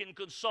that we can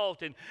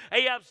consult? And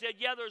Ahab said,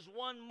 yeah, there's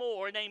one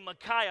more named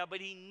Micaiah, but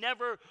he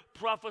never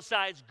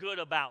prophesies good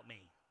about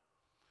me.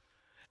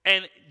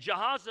 And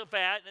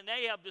Jehoshaphat and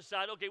Ahab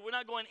decide, okay, we're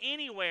not going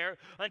anywhere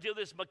until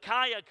this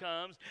Micaiah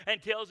comes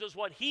and tells us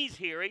what he's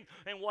hearing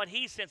and what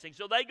he's sensing.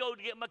 So they go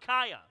to get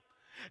Micaiah.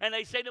 And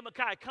they say to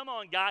Micaiah, come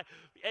on, guy,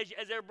 as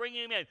they're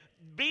bringing him in,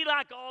 be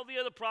like all the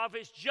other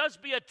prophets,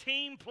 just be a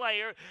team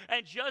player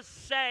and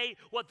just say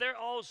what they're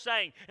all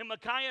saying. And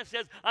Micaiah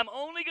says, I'm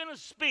only going to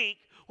speak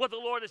what the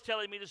Lord is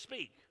telling me to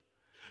speak.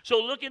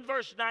 So look in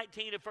verse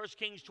 19 of 1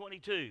 Kings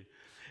 22.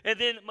 And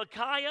then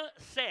Micaiah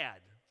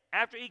said,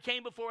 after he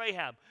came before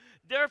Ahab,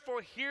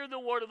 therefore hear the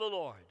word of the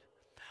Lord.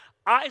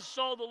 I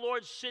saw the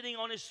Lord sitting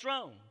on his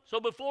throne. So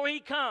before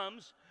he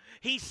comes,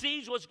 he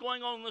sees what's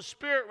going on in the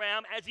spirit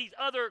realm as these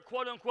other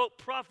quote-unquote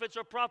prophets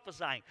are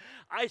prophesying.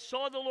 I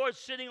saw the Lord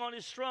sitting on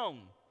his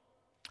throne,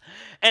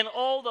 and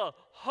all the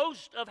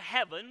host of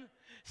heaven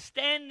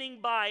standing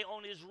by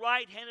on his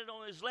right hand and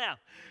on his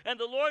left. And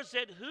the Lord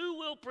said, who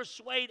will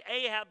persuade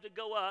Ahab to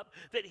go up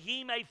that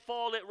he may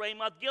fall at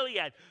Ramoth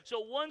Gilead? So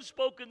one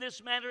spoke in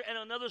this manner and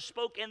another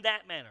spoke in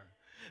that manner.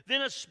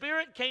 Then a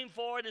spirit came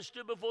forward and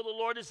stood before the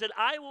Lord and said,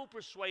 I will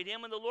persuade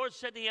him. And the Lord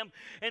said to him,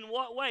 in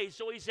what way?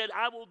 So he said,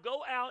 I will go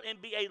out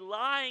and be a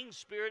lying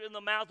spirit in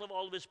the mouth of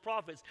all of his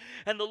prophets.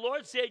 And the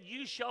Lord said,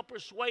 you shall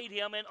persuade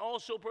him and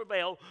also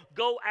prevail.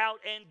 Go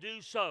out and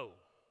do so.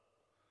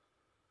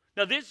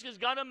 Now this has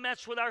got to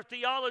mess with our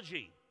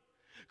theology,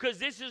 because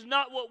this is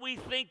not what we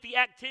think the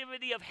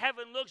activity of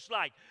heaven looks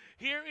like.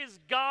 Here is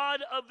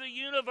God of the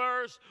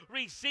universe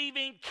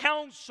receiving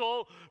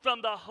counsel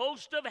from the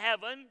host of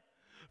heaven,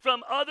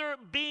 from other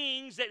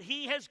beings that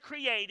he has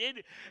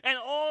created, and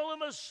all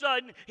of a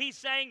sudden he's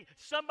saying,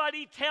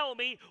 somebody tell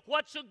me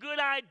what's a good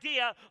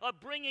idea of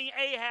bringing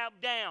Ahab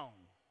down.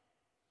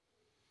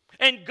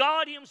 And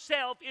God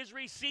himself is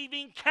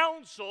receiving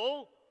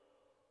counsel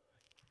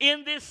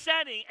in this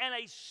setting, and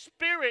a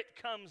spirit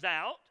comes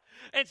out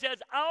and says,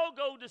 I'll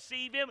go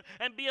deceive him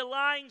and be a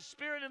lying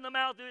spirit in the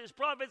mouth of his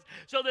prophets,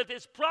 so that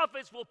his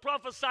prophets will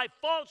prophesy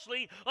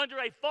falsely under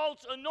a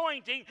false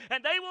anointing,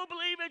 and they will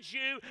believe it's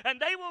you, and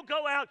they will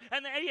go out,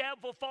 and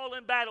Ahab will fall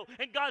in battle.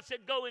 And God said,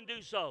 go and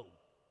do so.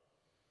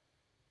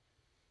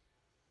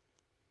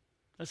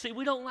 Now see,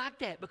 we don't like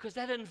that, because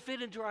that doesn't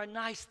fit into our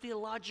nice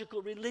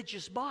theological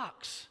religious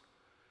box.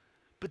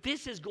 But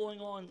this is going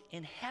on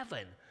in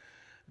heaven.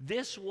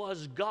 This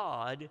was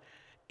God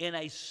in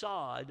a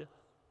sod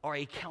or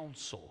a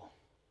council.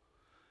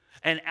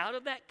 And out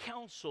of that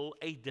council,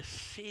 a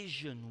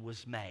decision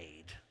was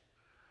made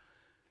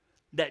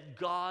that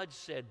God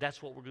said,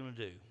 that's what we're going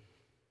to do.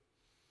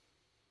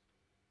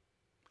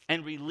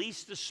 And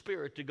release the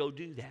Spirit to go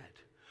do that.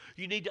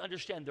 You need to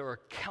understand there are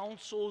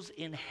councils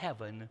in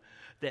heaven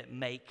that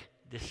make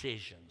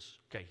decisions.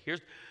 Okay,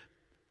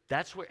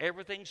 that's where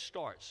everything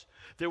starts.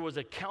 There was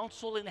a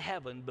council in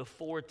heaven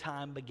before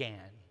time began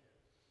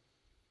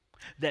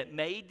that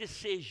made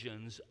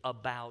decisions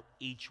about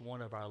each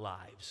one of our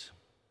lives.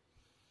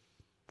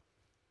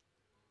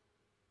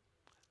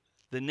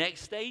 The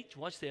next stage,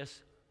 watch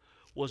this,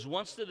 was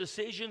once the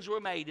decisions were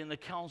made in the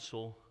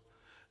council,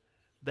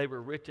 they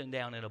were written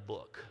down in a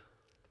book.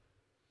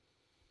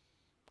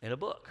 In a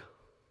book.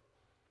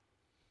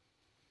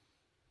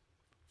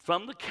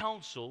 From the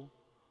council,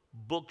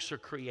 books are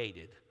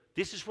created.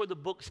 This is where the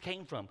books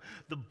came from.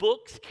 The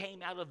books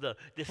came out of the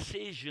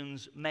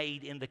decisions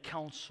made in the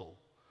council.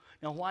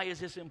 Now, why is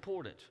this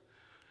important?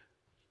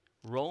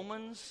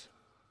 Romans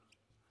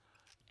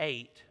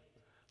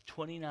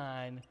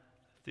 8:29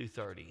 through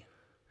 30.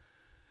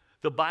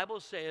 The Bible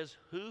says,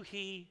 who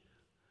he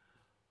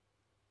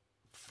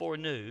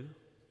foreknew,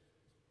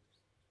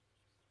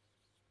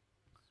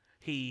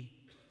 he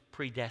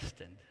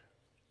predestined.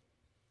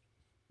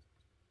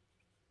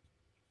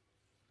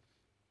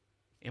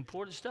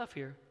 Important stuff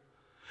here.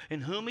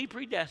 And whom he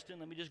predestined,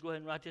 let me just go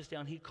ahead and write this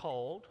down. He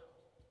called.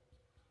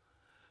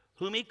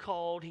 Whom he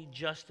called, he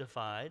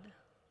justified.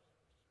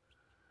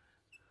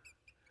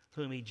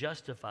 Whom he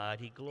justified,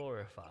 he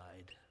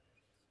glorified.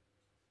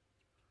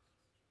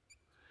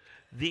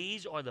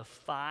 These are the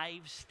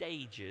 5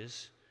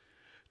 stages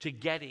to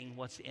getting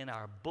what's in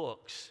our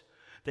books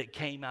that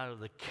came out of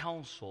the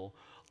council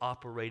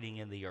operating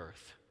in the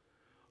earth.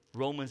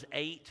 Romans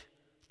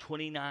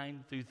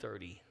 8:29 through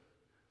 30.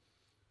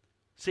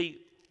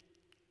 See,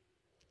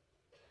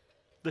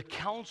 the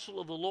counsel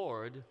of the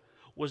Lord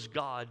was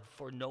God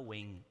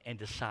foreknowing and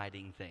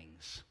deciding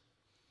things.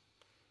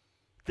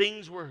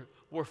 Things were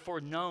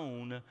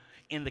foreknown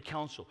in the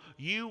counsel.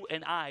 You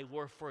and I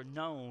were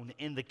foreknown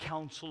in the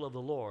counsel of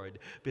the Lord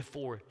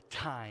before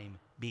time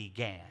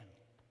began.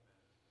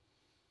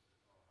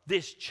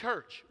 This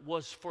church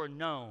was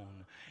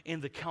foreknown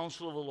in the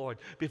counsel of the Lord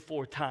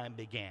before time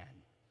began.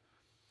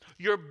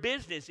 Your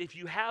business, if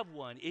you have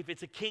one, if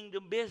it's a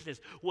kingdom business,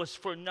 was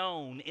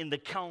foreknown in the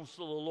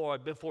counsel of the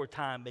Lord before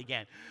time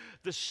began.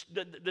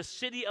 The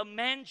city of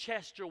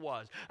Manchester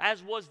was,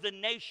 as was the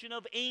nation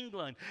of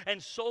England,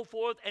 and so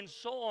forth and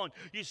so on.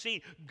 You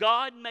see,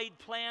 God made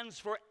plans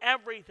for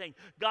everything.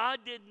 God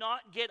did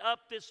not get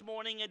up this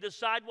morning and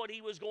decide what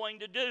he was going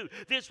to do.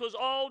 This was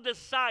all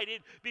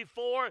decided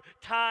before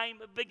time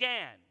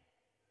began.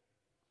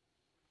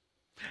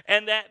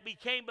 And that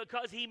became,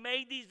 because he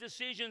made these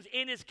decisions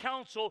in his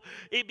counsel,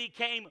 it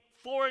became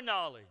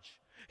foreknowledge.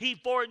 He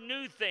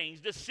foreknew things.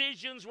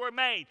 Decisions were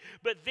made.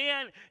 But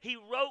then he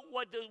wrote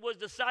what was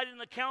decided in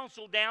the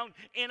council down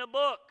in a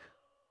book,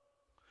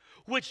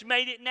 which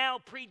made it now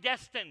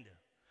predestined.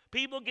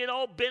 People get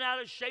all bent out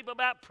of shape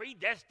about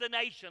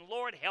predestination.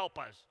 Lord, help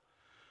us.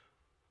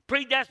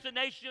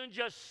 Predestination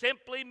just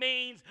simply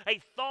means a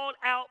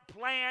thought-out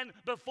plan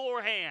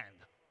beforehand.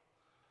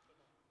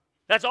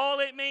 That's all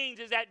it means,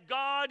 is that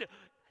God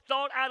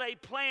thought out a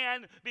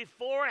plan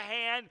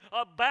beforehand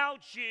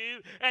about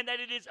you, and that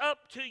it is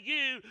up to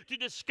you to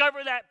discover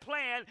that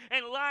plan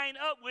and line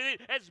up with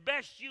it as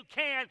best you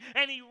can.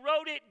 And he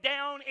wrote it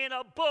down in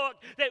a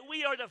book that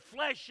we are to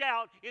flesh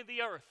out in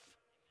the earth.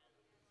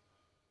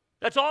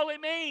 That's all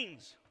it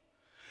means.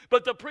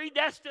 But the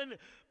predestined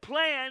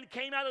plan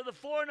came out of the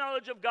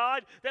foreknowledge of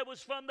God that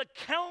was from the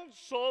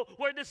council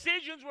where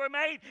decisions were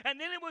made, and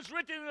then it was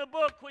written in a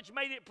book which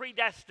made it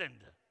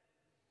predestined.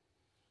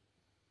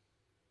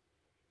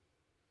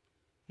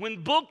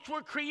 When books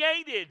were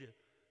created,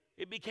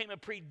 it became a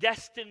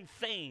predestined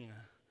thing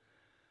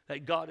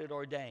that God had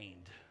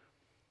ordained.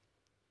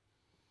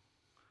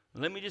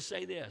 Let me just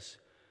say this.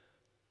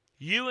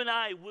 You and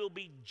I will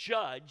be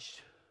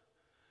judged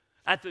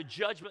at the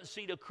judgment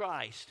seat of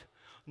Christ,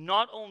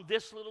 not on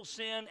this little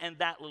sin and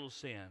that little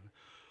sin.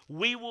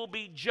 We will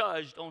be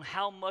judged on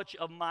how much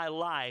of my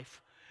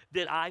life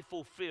did I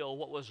fulfill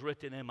what was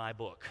written in my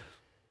book.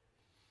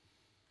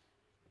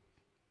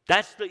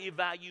 That's the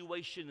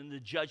evaluation and the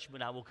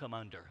judgment I will come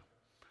under.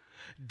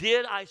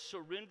 Did I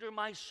surrender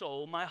my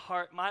soul, my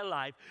heart, my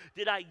life?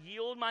 Did I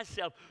yield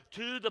myself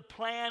to the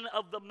plan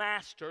of the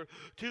Master,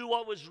 to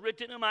what was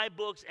written in my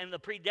books and the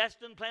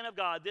predestined plan of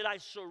God? Did I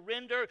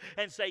surrender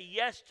and say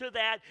yes to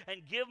that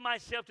and give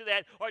myself to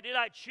that? Or did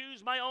I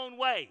choose my own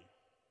way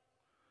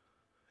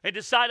and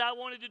decide I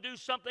wanted to do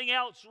something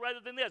else rather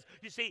than this?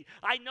 You see,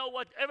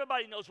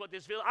 everybody knows what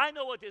this feels. I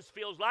know what this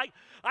feels like.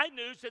 I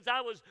knew since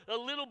I was a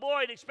little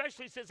boy, and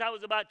especially since I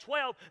was about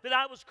 12, that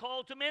I was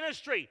called to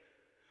ministry.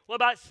 Well,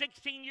 about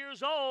 16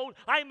 years old,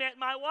 I met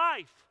my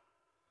wife.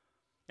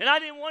 And I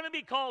didn't want to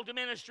be called to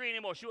ministry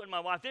anymore. She wasn't my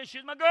wife then, she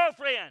was my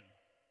girlfriend.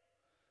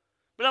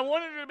 But I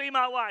wanted her to be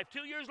my wife.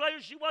 2 years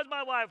later, she was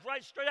my wife,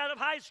 right straight out of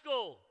high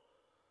school.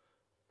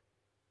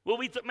 We'll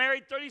be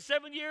married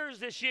 37 years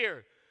this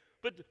year.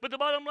 But the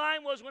bottom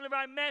line was, whenever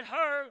I met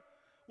her,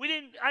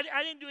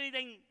 I didn't do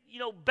anything,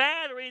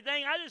 bad or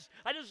anything.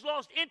 I just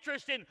lost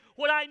interest in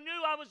what I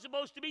knew I was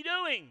supposed to be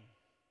doing.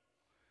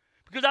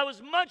 Because I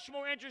was much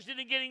more interested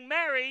in getting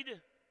married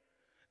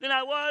than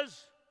I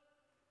was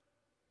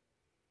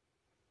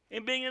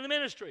in being in the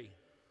ministry.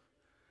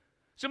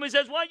 Somebody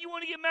says, why do you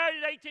want to get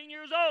married at 18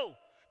 years old?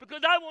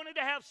 Because I wanted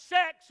to have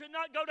sex and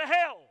not go to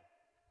hell.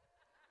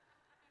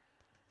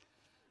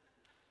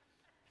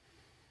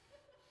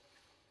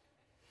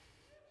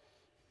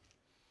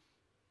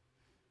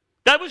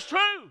 That was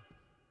true.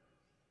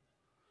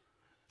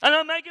 And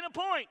I'm making a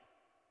point.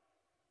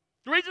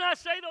 The reason I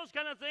say those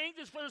kind of things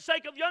is for the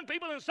sake of young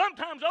people and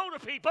sometimes older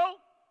people.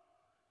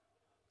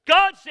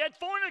 God said,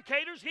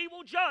 fornicators he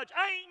will judge.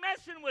 I ain't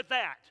messing with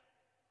that.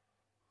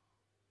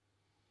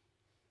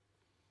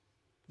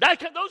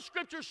 Those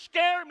scriptures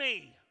scare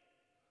me.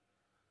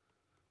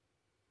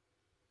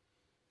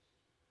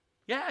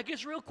 Yeah, it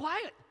gets real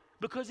quiet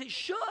because it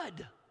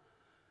should.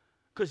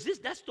 Because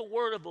that's the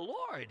word of the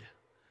Lord.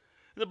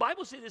 The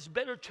Bible says it's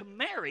better to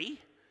marry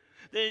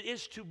than it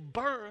is to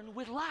burn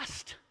with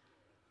lust.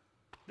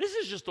 This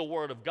is just the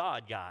word of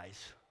God, guys.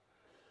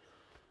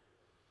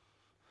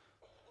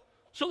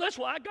 So that's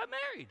why I got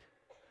married.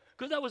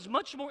 Because I was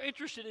much more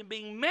interested in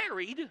being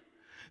married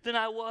than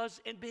I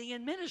was in being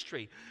in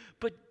ministry.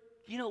 But,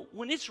 you know,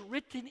 when it's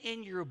written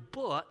in your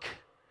book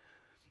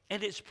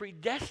and it's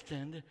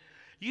predestined,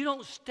 you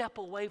don't step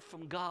away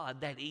from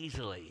God that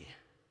easily.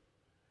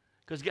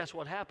 Because guess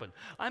what happened?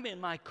 I'm in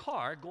my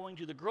car going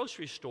to the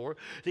grocery store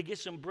to get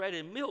some bread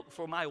and milk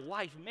for my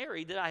wife,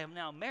 Mary, that I have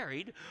now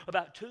married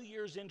about 2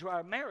 years into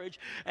our marriage.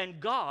 And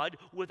God,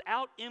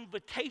 without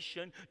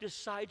invitation,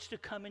 decides to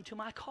come into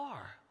my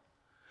car.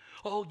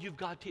 Oh, you've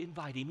got to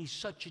invite him. He's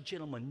such a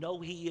gentleman. No,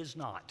 he is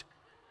not.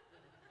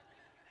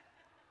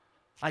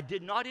 I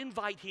did not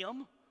invite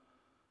him.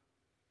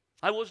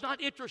 I was not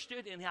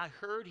interested, and I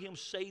heard him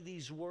say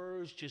these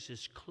words just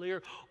as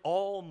clear,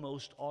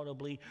 almost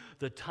audibly.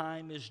 The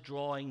time is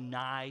drawing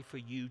nigh for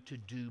you to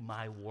do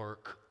my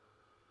work.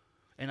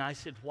 And I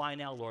said, why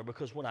now, Lord?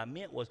 Because what I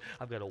meant was,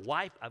 I've got a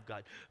wife, I've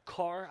got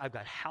car, I've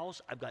got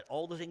house, I've got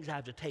all the things I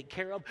have to take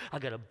care of.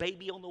 I've got a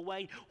baby on the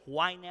way.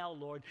 Why now,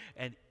 Lord?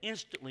 And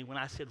instantly, when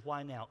I said,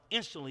 why now?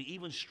 Instantly,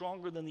 even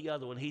stronger than the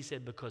other one, he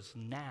said, because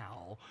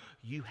now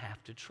you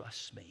have to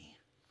trust me.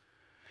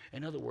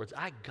 In other words,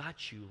 I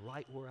got you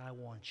right where I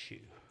want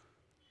you.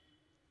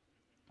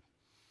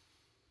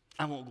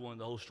 I won't go into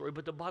the whole story,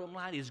 but the bottom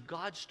line is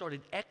God started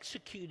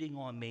executing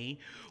on me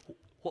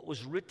what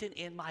was written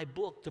in my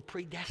book, the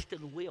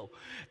predestined will.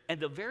 And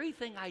the very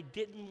thing I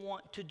didn't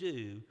want to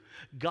do,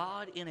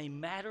 God, in a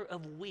matter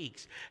of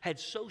weeks, had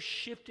so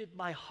shifted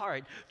my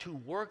heart to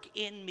work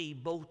in me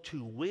both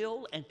to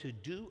will and to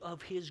do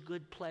of his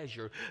good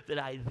pleasure that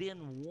I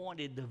then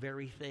wanted the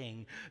very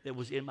thing that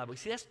was in my book.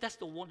 See, that's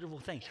the wonderful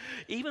thing.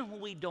 Even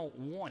when we don't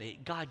want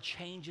it, God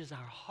changes our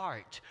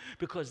heart,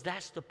 because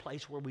that's the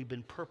place where we've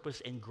been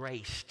purposed and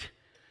graced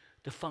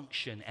to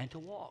function and to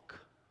walk.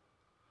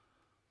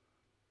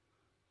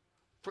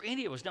 For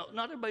any of us. Now,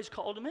 not everybody's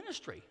called to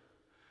ministry.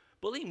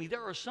 Believe me,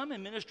 there are some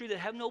in ministry that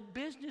have no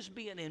business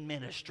being in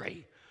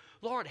ministry.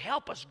 Lord,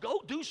 help us.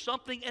 Go do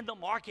something in the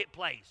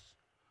marketplace.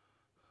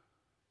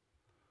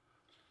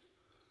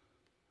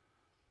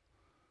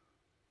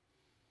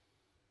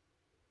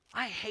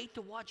 I hate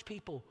to watch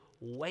people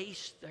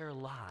waste their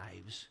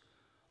lives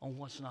on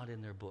what's not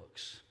in their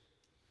books.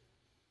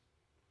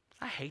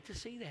 I hate to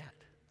see that.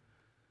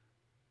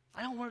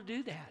 I don't want to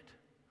do that.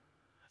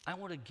 I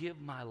want to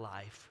give my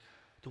life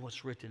to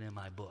what's written in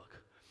my book.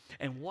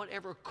 And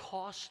whatever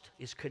cost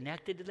is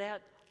connected to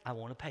that, I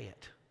want to pay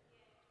it,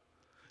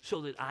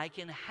 so that I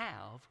can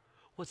have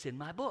what's in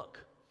my book.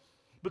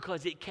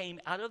 Because it came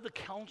out of the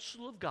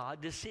counsel of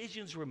God.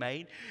 Decisions were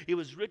made. It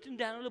was written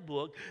down in a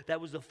book. That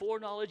was the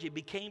foreknowledge. It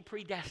became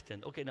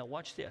predestined. Okay, now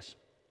watch this.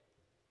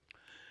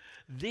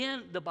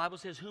 Then the Bible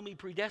says, whom he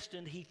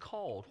predestined, he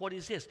called. What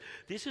is this?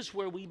 This is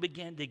where we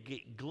begin to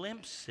get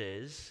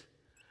glimpses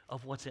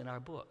of what's in our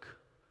book.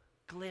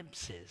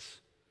 Glimpses.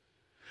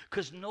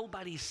 Because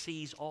nobody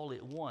sees all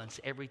at once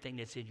everything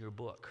that's in your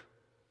book.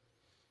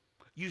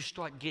 You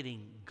start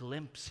getting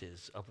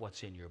glimpses of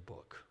what's in your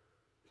book.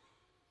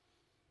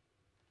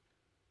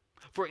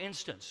 For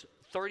instance,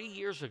 30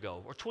 years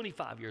ago or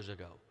 25 years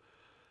ago,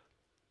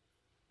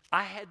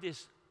 I had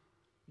this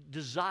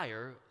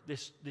desire,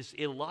 this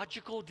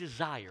illogical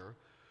desire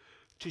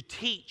to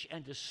teach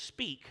and to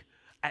speak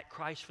at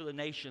Christ for the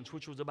Nations,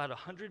 which was about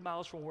 100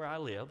 miles from where I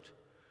lived.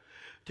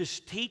 To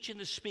teach and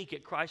to speak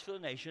at Christ for the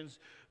Nations.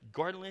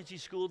 Gordon Lindsay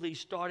School, they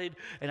started,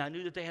 and I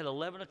knew that they had an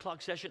 11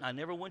 o'clock session. I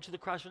never went to the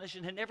Christ for the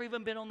Nations, had never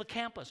even been on the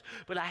campus,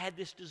 but I had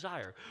this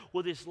desire.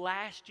 Well, this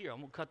last year, I'm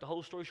going to cut the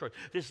whole story short.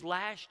 This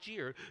last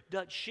year,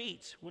 Dutch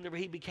Sheets, whenever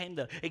he became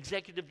the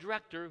executive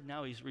director,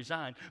 now he's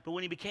resigned, but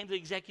when he became the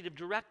executive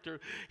director,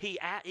 he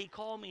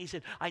called me. He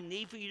said, I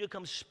need for you to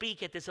come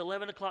speak at this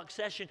 11 o'clock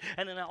session,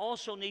 and then I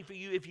also need for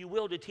you, if you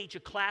will, to teach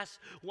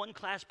one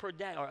class per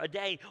day, or a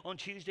day on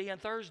Tuesday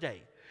and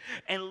Thursday.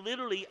 And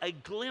literally, a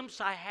glimpse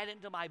I had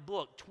into my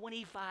book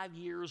 25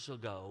 years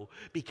ago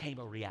became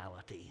a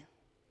reality.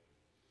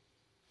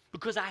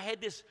 Because I had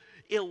this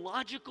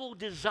illogical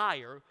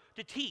desire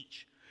to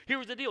teach. Here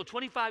was the deal.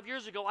 25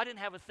 years ago, I didn't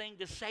have a thing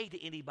to say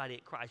to anybody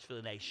at Christ for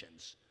the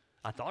Nations.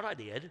 I thought I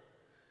did,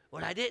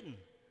 but I didn't.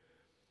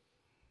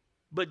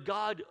 But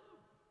God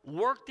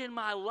worked in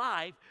my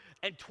life,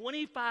 and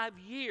 25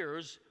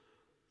 years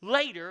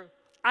later,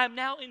 I'm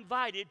now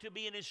invited to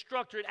be an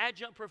instructor, an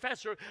adjunct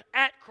professor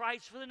at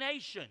Christ for the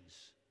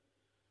Nations.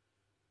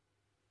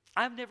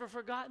 I've never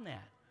forgotten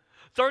that.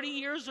 30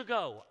 years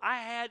ago, I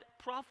had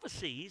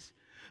prophecies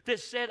that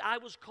said I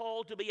was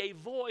called to be a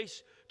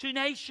voice to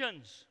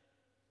nations.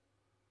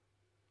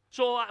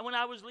 So when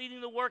I was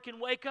leading the work in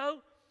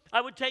Waco, I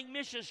would take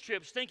missions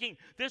trips thinking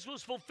this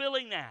was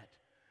fulfilling that.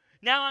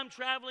 Now I'm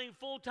traveling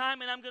full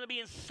time, and I'm going to be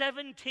in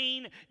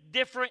 17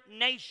 different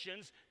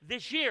nations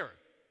this year,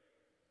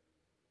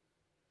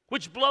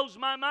 which blows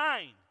my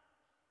mind.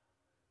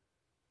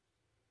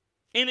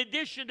 In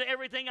addition to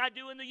everything I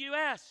do in the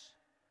U.S.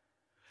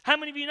 How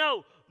many of you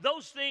know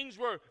those things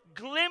were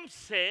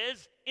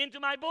glimpses into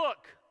my book?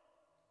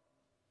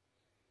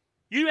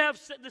 You have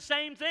the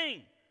same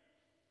thing.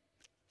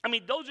 I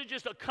mean, those are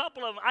just a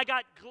couple of them. I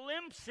got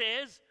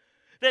glimpses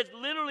that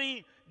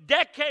literally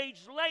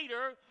decades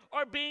later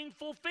are being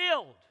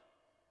fulfilled.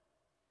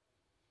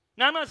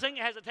 Now, I'm not saying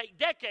it has to take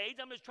decades.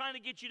 I'm just trying to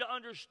get you to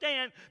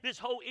understand this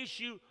whole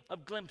issue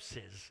of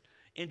glimpses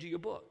into your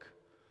book.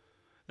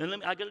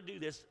 Then I got to do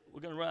this.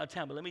 We're going to run out of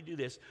time, but let me do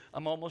this.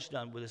 I'm almost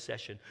done with this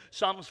session.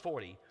 Psalms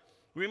 40.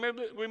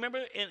 Remember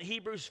in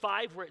Hebrews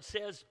 5 where it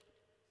says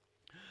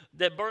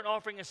that burnt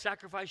offering and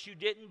sacrifice you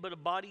didn't, but a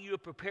body you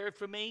have prepared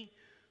for me?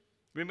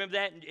 Remember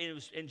that?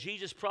 And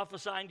Jesus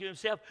prophesying to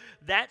himself.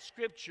 That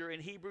scripture in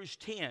Hebrews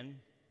 10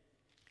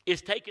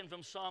 is taken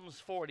from Psalms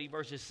 40,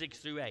 verses 6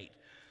 through 8.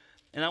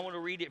 And I want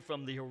to read it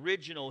from the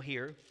original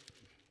here,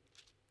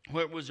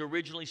 where it was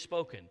originally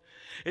spoken.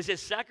 It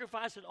says,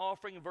 sacrifice and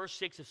offering in verse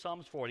 6 of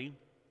Psalms 40,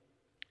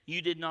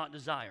 you did not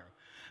desire.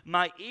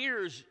 My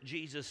ears,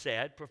 Jesus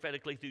said,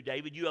 prophetically through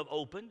David, you have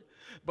opened.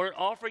 Burnt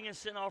offering and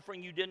sin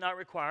offering you did not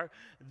require.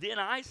 Then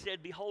I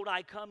said, behold,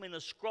 I come. In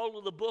the scroll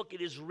of the book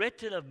it is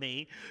written of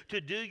me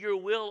to do your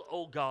will,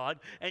 O God,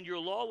 and your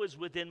law is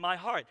within my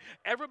heart.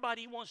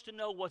 Everybody wants to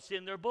know what's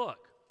in their book.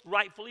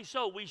 Rightfully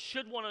so. We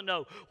should want to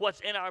know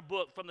what's in our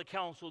book from the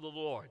counsel of the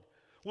Lord.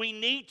 We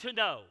need to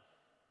know.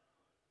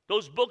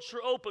 Those books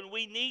are open.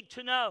 We need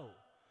to know.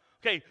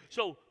 Okay,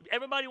 so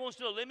everybody wants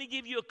to know. Let me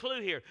give you a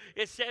clue here.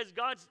 It says,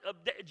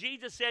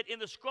 Jesus said, in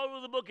the scroll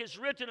of the book is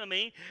written of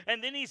me,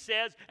 and then he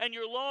says, and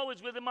your law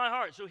is within my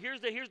heart. So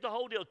here's the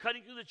whole deal,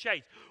 cutting through the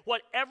chase.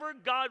 Whatever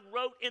God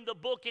wrote in the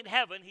book in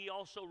heaven, he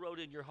also wrote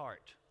in your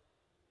heart.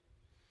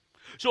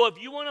 So if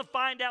you want to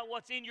find out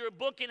what's in your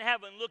book in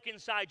heaven, look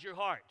inside your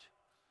heart.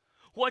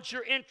 What's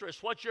your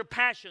interest? What's your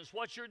passions?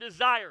 What's your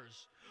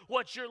desires?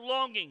 What's your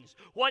longings?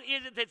 What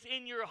is it that's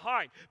in your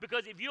heart?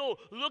 Because if you'll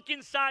look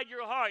inside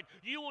your heart,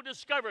 you will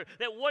discover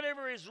that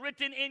whatever is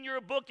written in your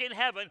book in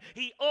heaven,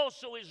 he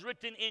also is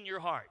written in your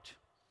heart.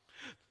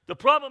 The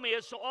problem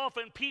is, so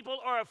often people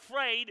are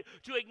afraid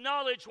to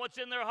acknowledge what's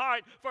in their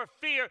heart for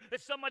fear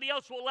that somebody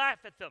else will laugh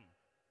at them.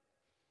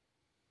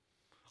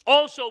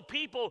 Also,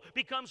 people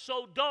become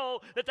so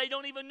dull that they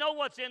don't even know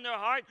what's in their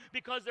heart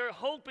because their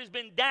hope has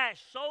been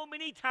dashed so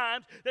many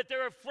times that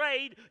they're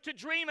afraid to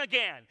dream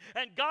again.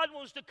 And God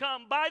wants to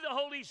come by the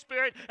Holy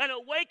Spirit and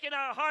awaken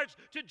our hearts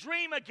to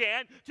dream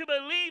again, to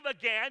believe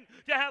again,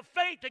 to have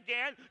faith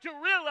again, to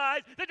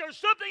realize that there's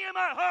something in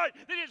my heart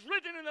that is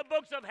written in the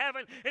books of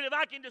heaven. And if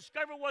I can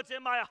discover what's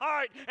in my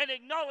heart and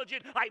acknowledge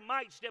it, I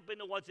might step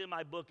into what's in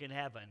my book in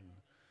heaven.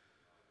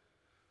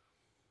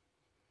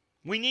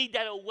 We need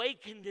that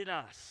awakened in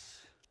us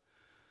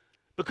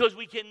because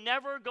we can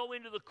never go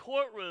into the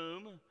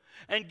courtroom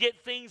and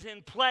get things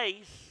in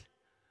place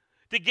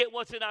to get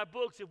what's in our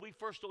books if we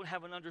first don't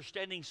have an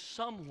understanding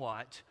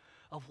somewhat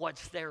of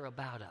what's there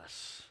about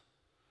us.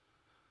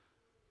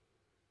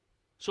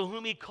 So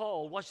whom he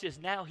called, watch this,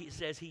 now he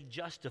says he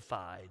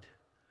justified.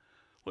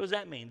 What does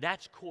that mean?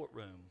 That's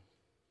courtroom.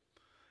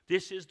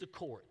 This is the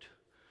court.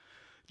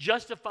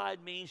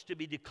 Justified means to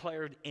be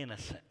declared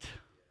innocent.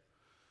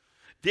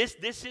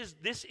 This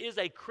is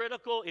a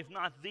critical, if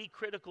not the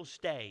critical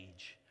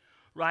stage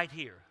right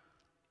here.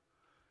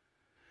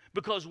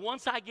 Because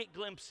once I get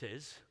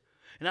glimpses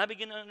and I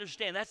begin to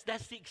understand, that's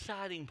the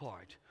exciting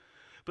part.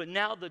 But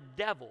now the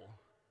devil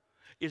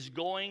is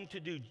going to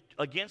do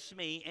against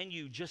me and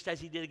you just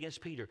as he did against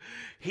Peter.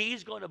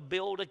 He's going to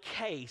build a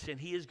case and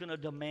he is going to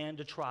demand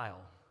a trial.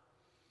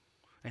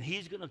 And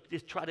he's going to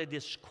try to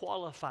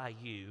disqualify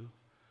you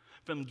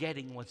from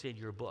getting what's in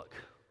your book.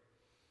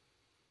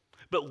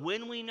 But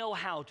when we know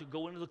how to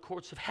go into the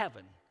courts of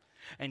heaven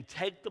and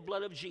take the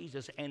blood of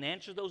Jesus and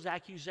answer those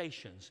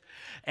accusations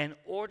and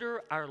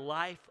order our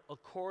life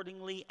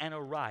accordingly and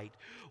aright,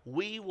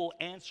 we will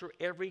answer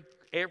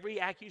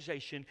every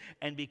accusation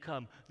and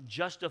become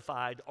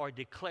justified or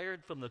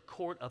declared from the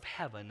court of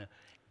heaven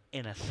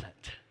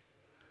innocent.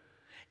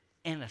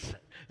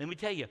 Innocent. Let me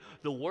tell you,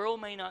 the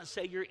world may not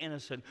say you're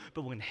innocent,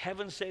 but when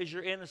heaven says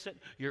you're innocent,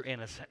 you're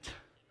innocent.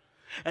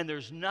 And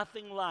there's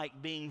nothing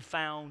like being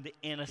found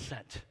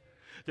innocent.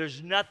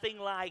 There's nothing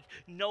like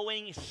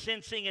knowing,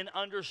 sensing, and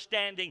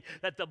understanding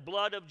that the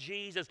blood of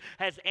Jesus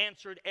has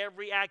answered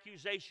every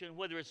accusation,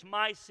 whether it's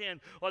my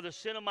sin or the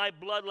sin of my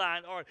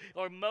bloodline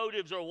or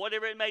motives or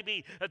whatever it may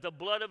be, that the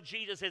blood of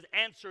Jesus has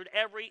answered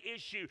every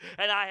issue,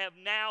 and I have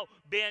now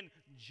been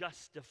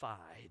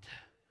justified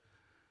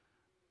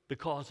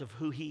because of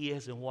who he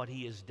is and what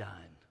he has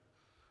done.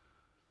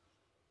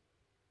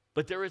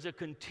 But there is a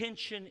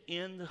contention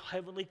in the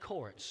heavenly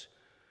courts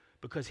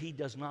because he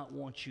does not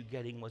want you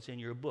getting what's in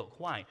your book.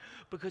 Why?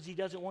 Because he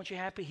doesn't want you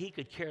happy. He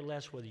could care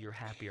less whether you're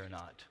happy or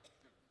not.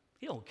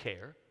 He don't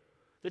care.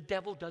 The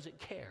devil doesn't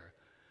care.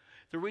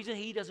 The reason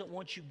he doesn't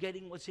want you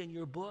getting what's in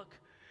your book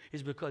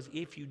is because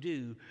if you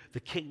do, the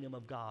kingdom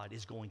of God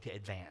is going to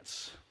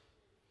advance.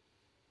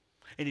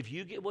 And if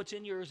you get what's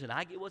in yours and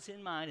I get what's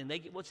in mine and they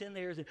get what's in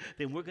theirs,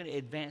 then we're going to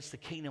advance the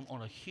kingdom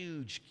on a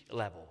huge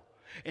level,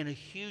 in a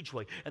huge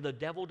way. And the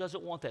devil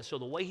doesn't want that. So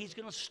the way he's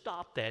going to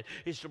stop that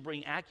is to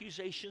bring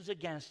accusations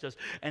against us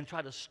and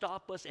try to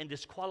stop us and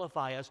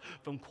disqualify us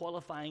from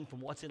qualifying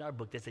from what's in our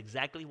book. That's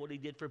exactly what he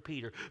did for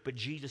Peter. But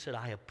Jesus said,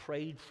 I have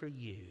prayed for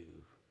you.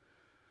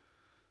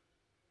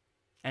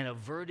 And a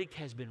verdict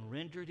has been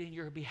rendered in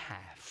your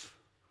behalf.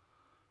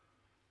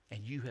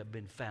 And you have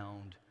been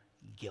found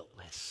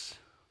guiltless.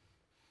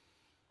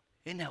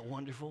 Isn't that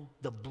wonderful?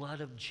 The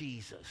blood of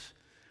Jesus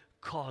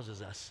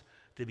causes us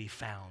to be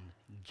found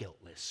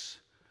guiltless.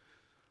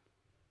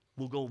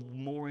 We'll go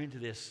more into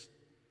this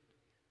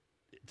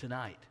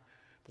tonight.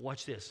 But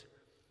watch this.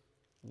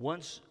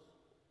 Once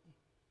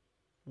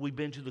we've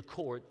been to the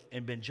court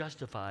and been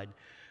justified,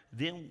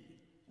 then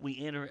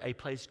we enter a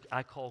place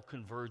I call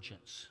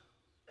convergence.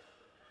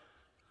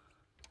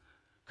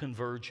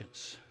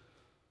 Convergence.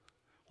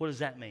 What does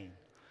that mean?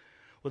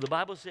 Well, the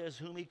Bible says,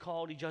 whom he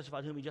called, he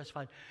justified. Whom he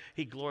justified,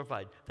 he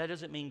glorified. That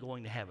doesn't mean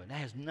going to heaven. That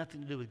has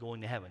nothing to do with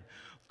going to heaven.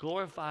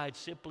 Glorified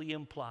simply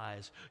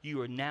implies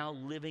you are now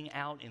living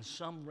out in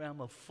some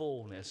realm of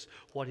fullness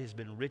what has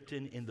been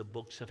written in the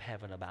books of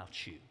heaven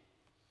about you.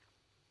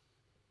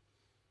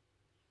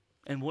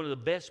 And one of the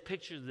best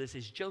pictures of this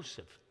is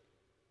Joseph.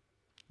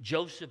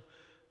 Joseph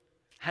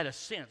had a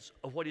sense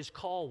of what his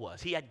call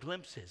was. He had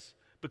glimpses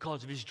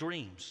because of his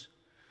dreams.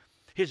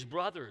 His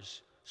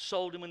brothers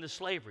sold him into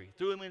slavery,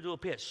 threw him into a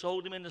pit,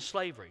 sold him into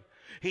slavery.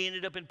 He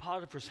ended up in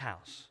Potiphar's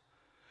house.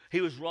 He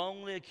was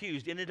wrongly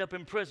accused, ended up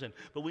in prison.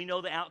 But we know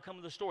the outcome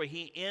of the story.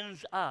 He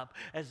ends up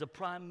as the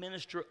prime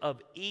minister of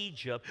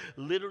Egypt,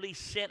 literally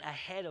sent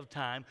ahead of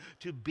time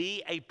to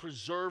be a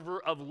preserver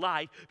of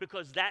life,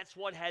 because that's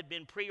what had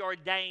been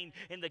preordained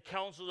in the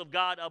counsels of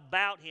God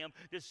about him.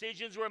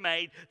 Decisions were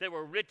made. They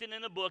were written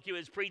in the book. It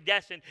was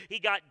predestined. He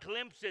got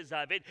glimpses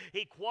of it.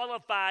 He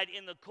qualified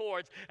in the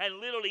courts, and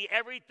literally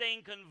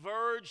everything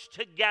converged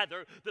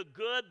together, the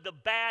good, the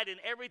bad, and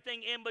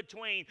everything in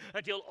between,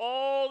 until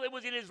all that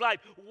was in his life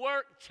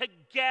worked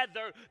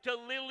together to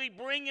literally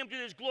bring him to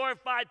this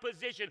glorified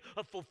position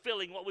of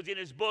fulfilling what was in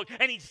his book.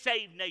 And he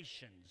saved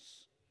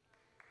nations.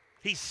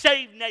 He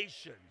saved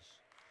nations.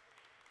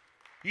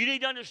 You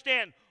need to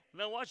understand.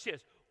 Now watch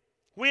this.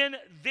 When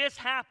this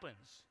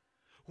happens,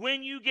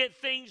 when you get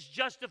things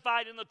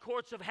justified in the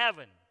courts of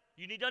heaven,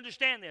 you need to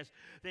understand this,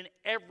 then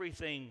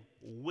everything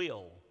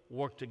will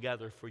work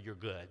together for your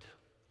good.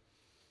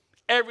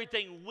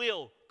 Everything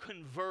will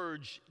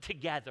converge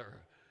together.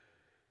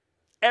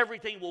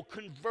 Everything will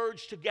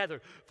converge together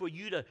for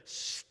you to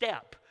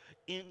step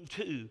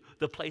into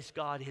the place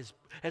God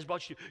has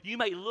brought you. You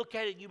may look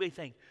at it and you may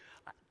think,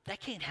 that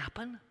can't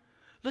happen.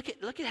 Look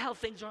at how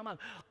things are.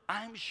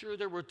 I'm sure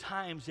there were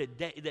times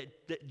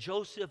that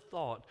Joseph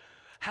thought,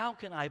 how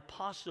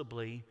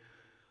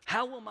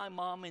will my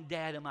mom and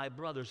dad and my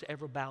brothers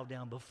ever bow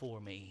down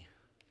before me?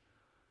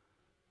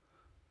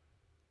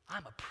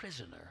 I'm a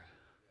prisoner,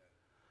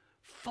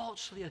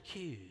 falsely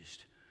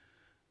accused.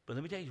 But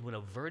let me tell you, when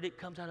a verdict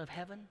comes out of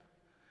heaven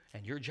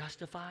and you're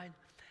justified,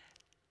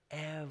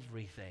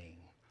 everything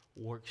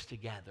works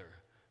together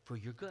for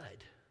your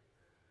good.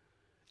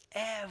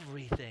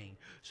 Everything.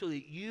 So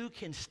that you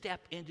can step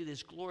into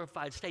this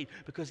glorified state,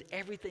 because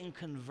everything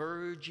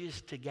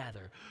converges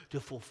together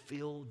to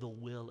fulfill the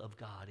will of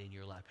God in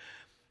your life.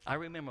 I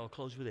remember, I'll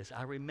close with this.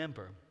 I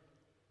remember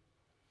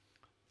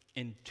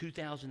in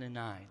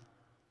 2009,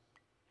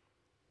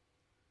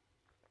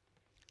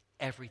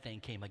 everything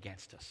came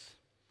against us.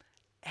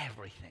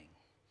 Everything.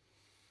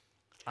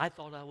 I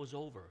thought I was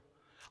over.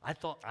 I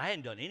thought I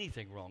hadn't done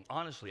anything wrong.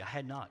 Honestly, I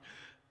had not.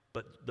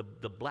 But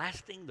the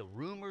blasting, the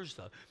rumors,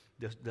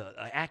 the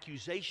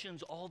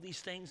accusations, all these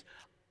things,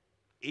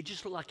 it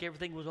just looked like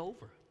everything was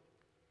over.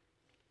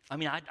 I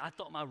mean, I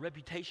thought my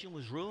reputation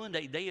was ruined.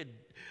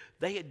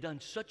 They had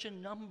done such a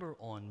number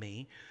on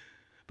me,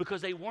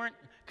 because they weren't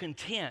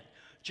content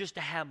just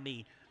to have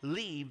me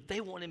leave.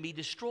 They wanted me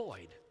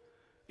destroyed.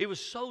 It was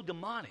so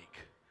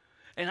demonic.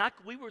 And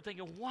we were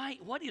thinking,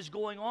 what is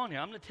going on here?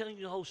 I'm not telling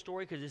you the whole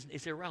story because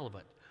it's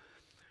irrelevant.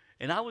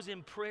 And I was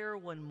in prayer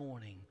one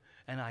morning,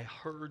 and I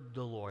heard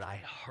the Lord. I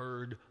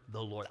heard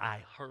the Lord. I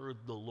heard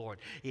the Lord.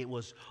 It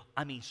was,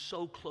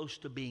 so close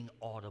to being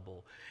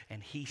audible.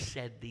 And he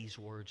said these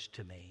words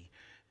to me: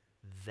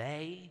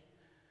 they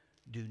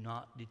do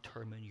not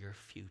determine your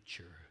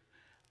future.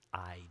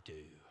 I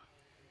do.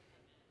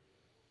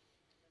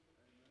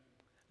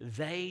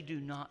 They do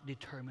not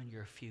determine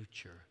your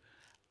future.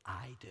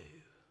 I do.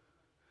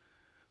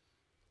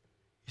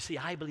 You see,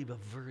 I believe a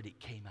verdict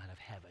came out of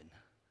heaven.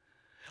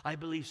 I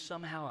believe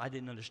somehow, I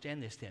didn't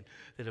understand this then,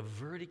 that a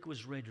verdict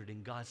was rendered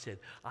and God said,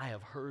 I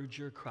have heard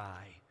your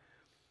cry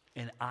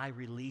and I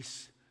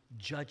release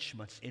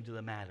judgments into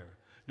the matter.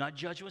 Not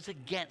judgments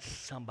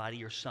against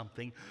somebody or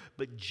something,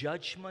 but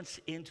judgments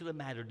into the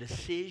matter,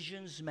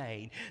 decisions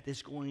made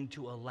that's going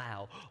to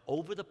allow,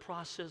 over the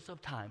process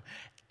of time,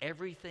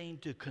 everything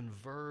to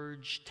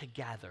converge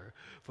together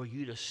for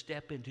you to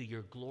step into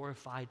your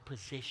glorified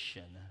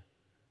position.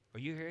 Are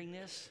you hearing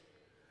this?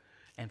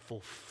 And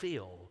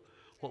fulfill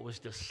what was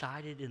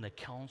decided in the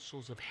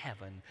councils of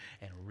heaven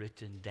and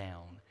written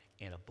down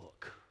in a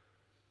book.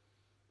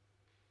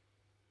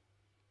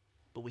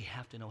 But we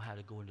have to know how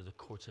to go into the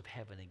courts of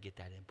heaven and get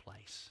that in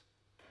place.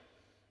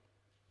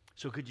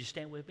 So could you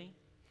stand with me?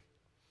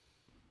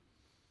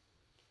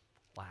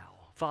 Wow.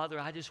 Father,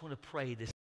 I just want to pray this